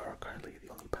since you are currently the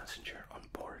only passenger on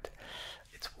board,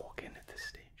 it's walk-in at this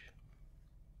stage.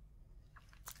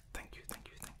 Thank you, thank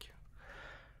you, thank you.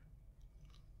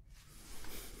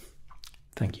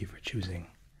 Thank you for choosing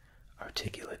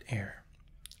Articulate Air.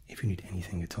 If you need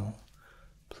anything at all,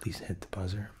 please hit the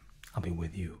buzzer. I'll be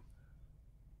with you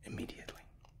immediately.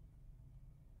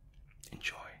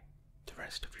 Enjoy the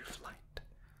rest of your flight.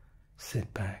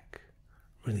 Sit back,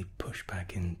 really push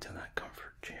back into that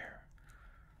comfort chair.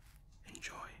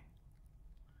 Enjoy.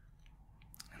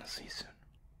 And I'll see you soon.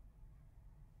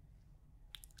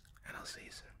 And I'll see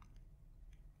you soon.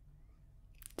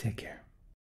 Take care.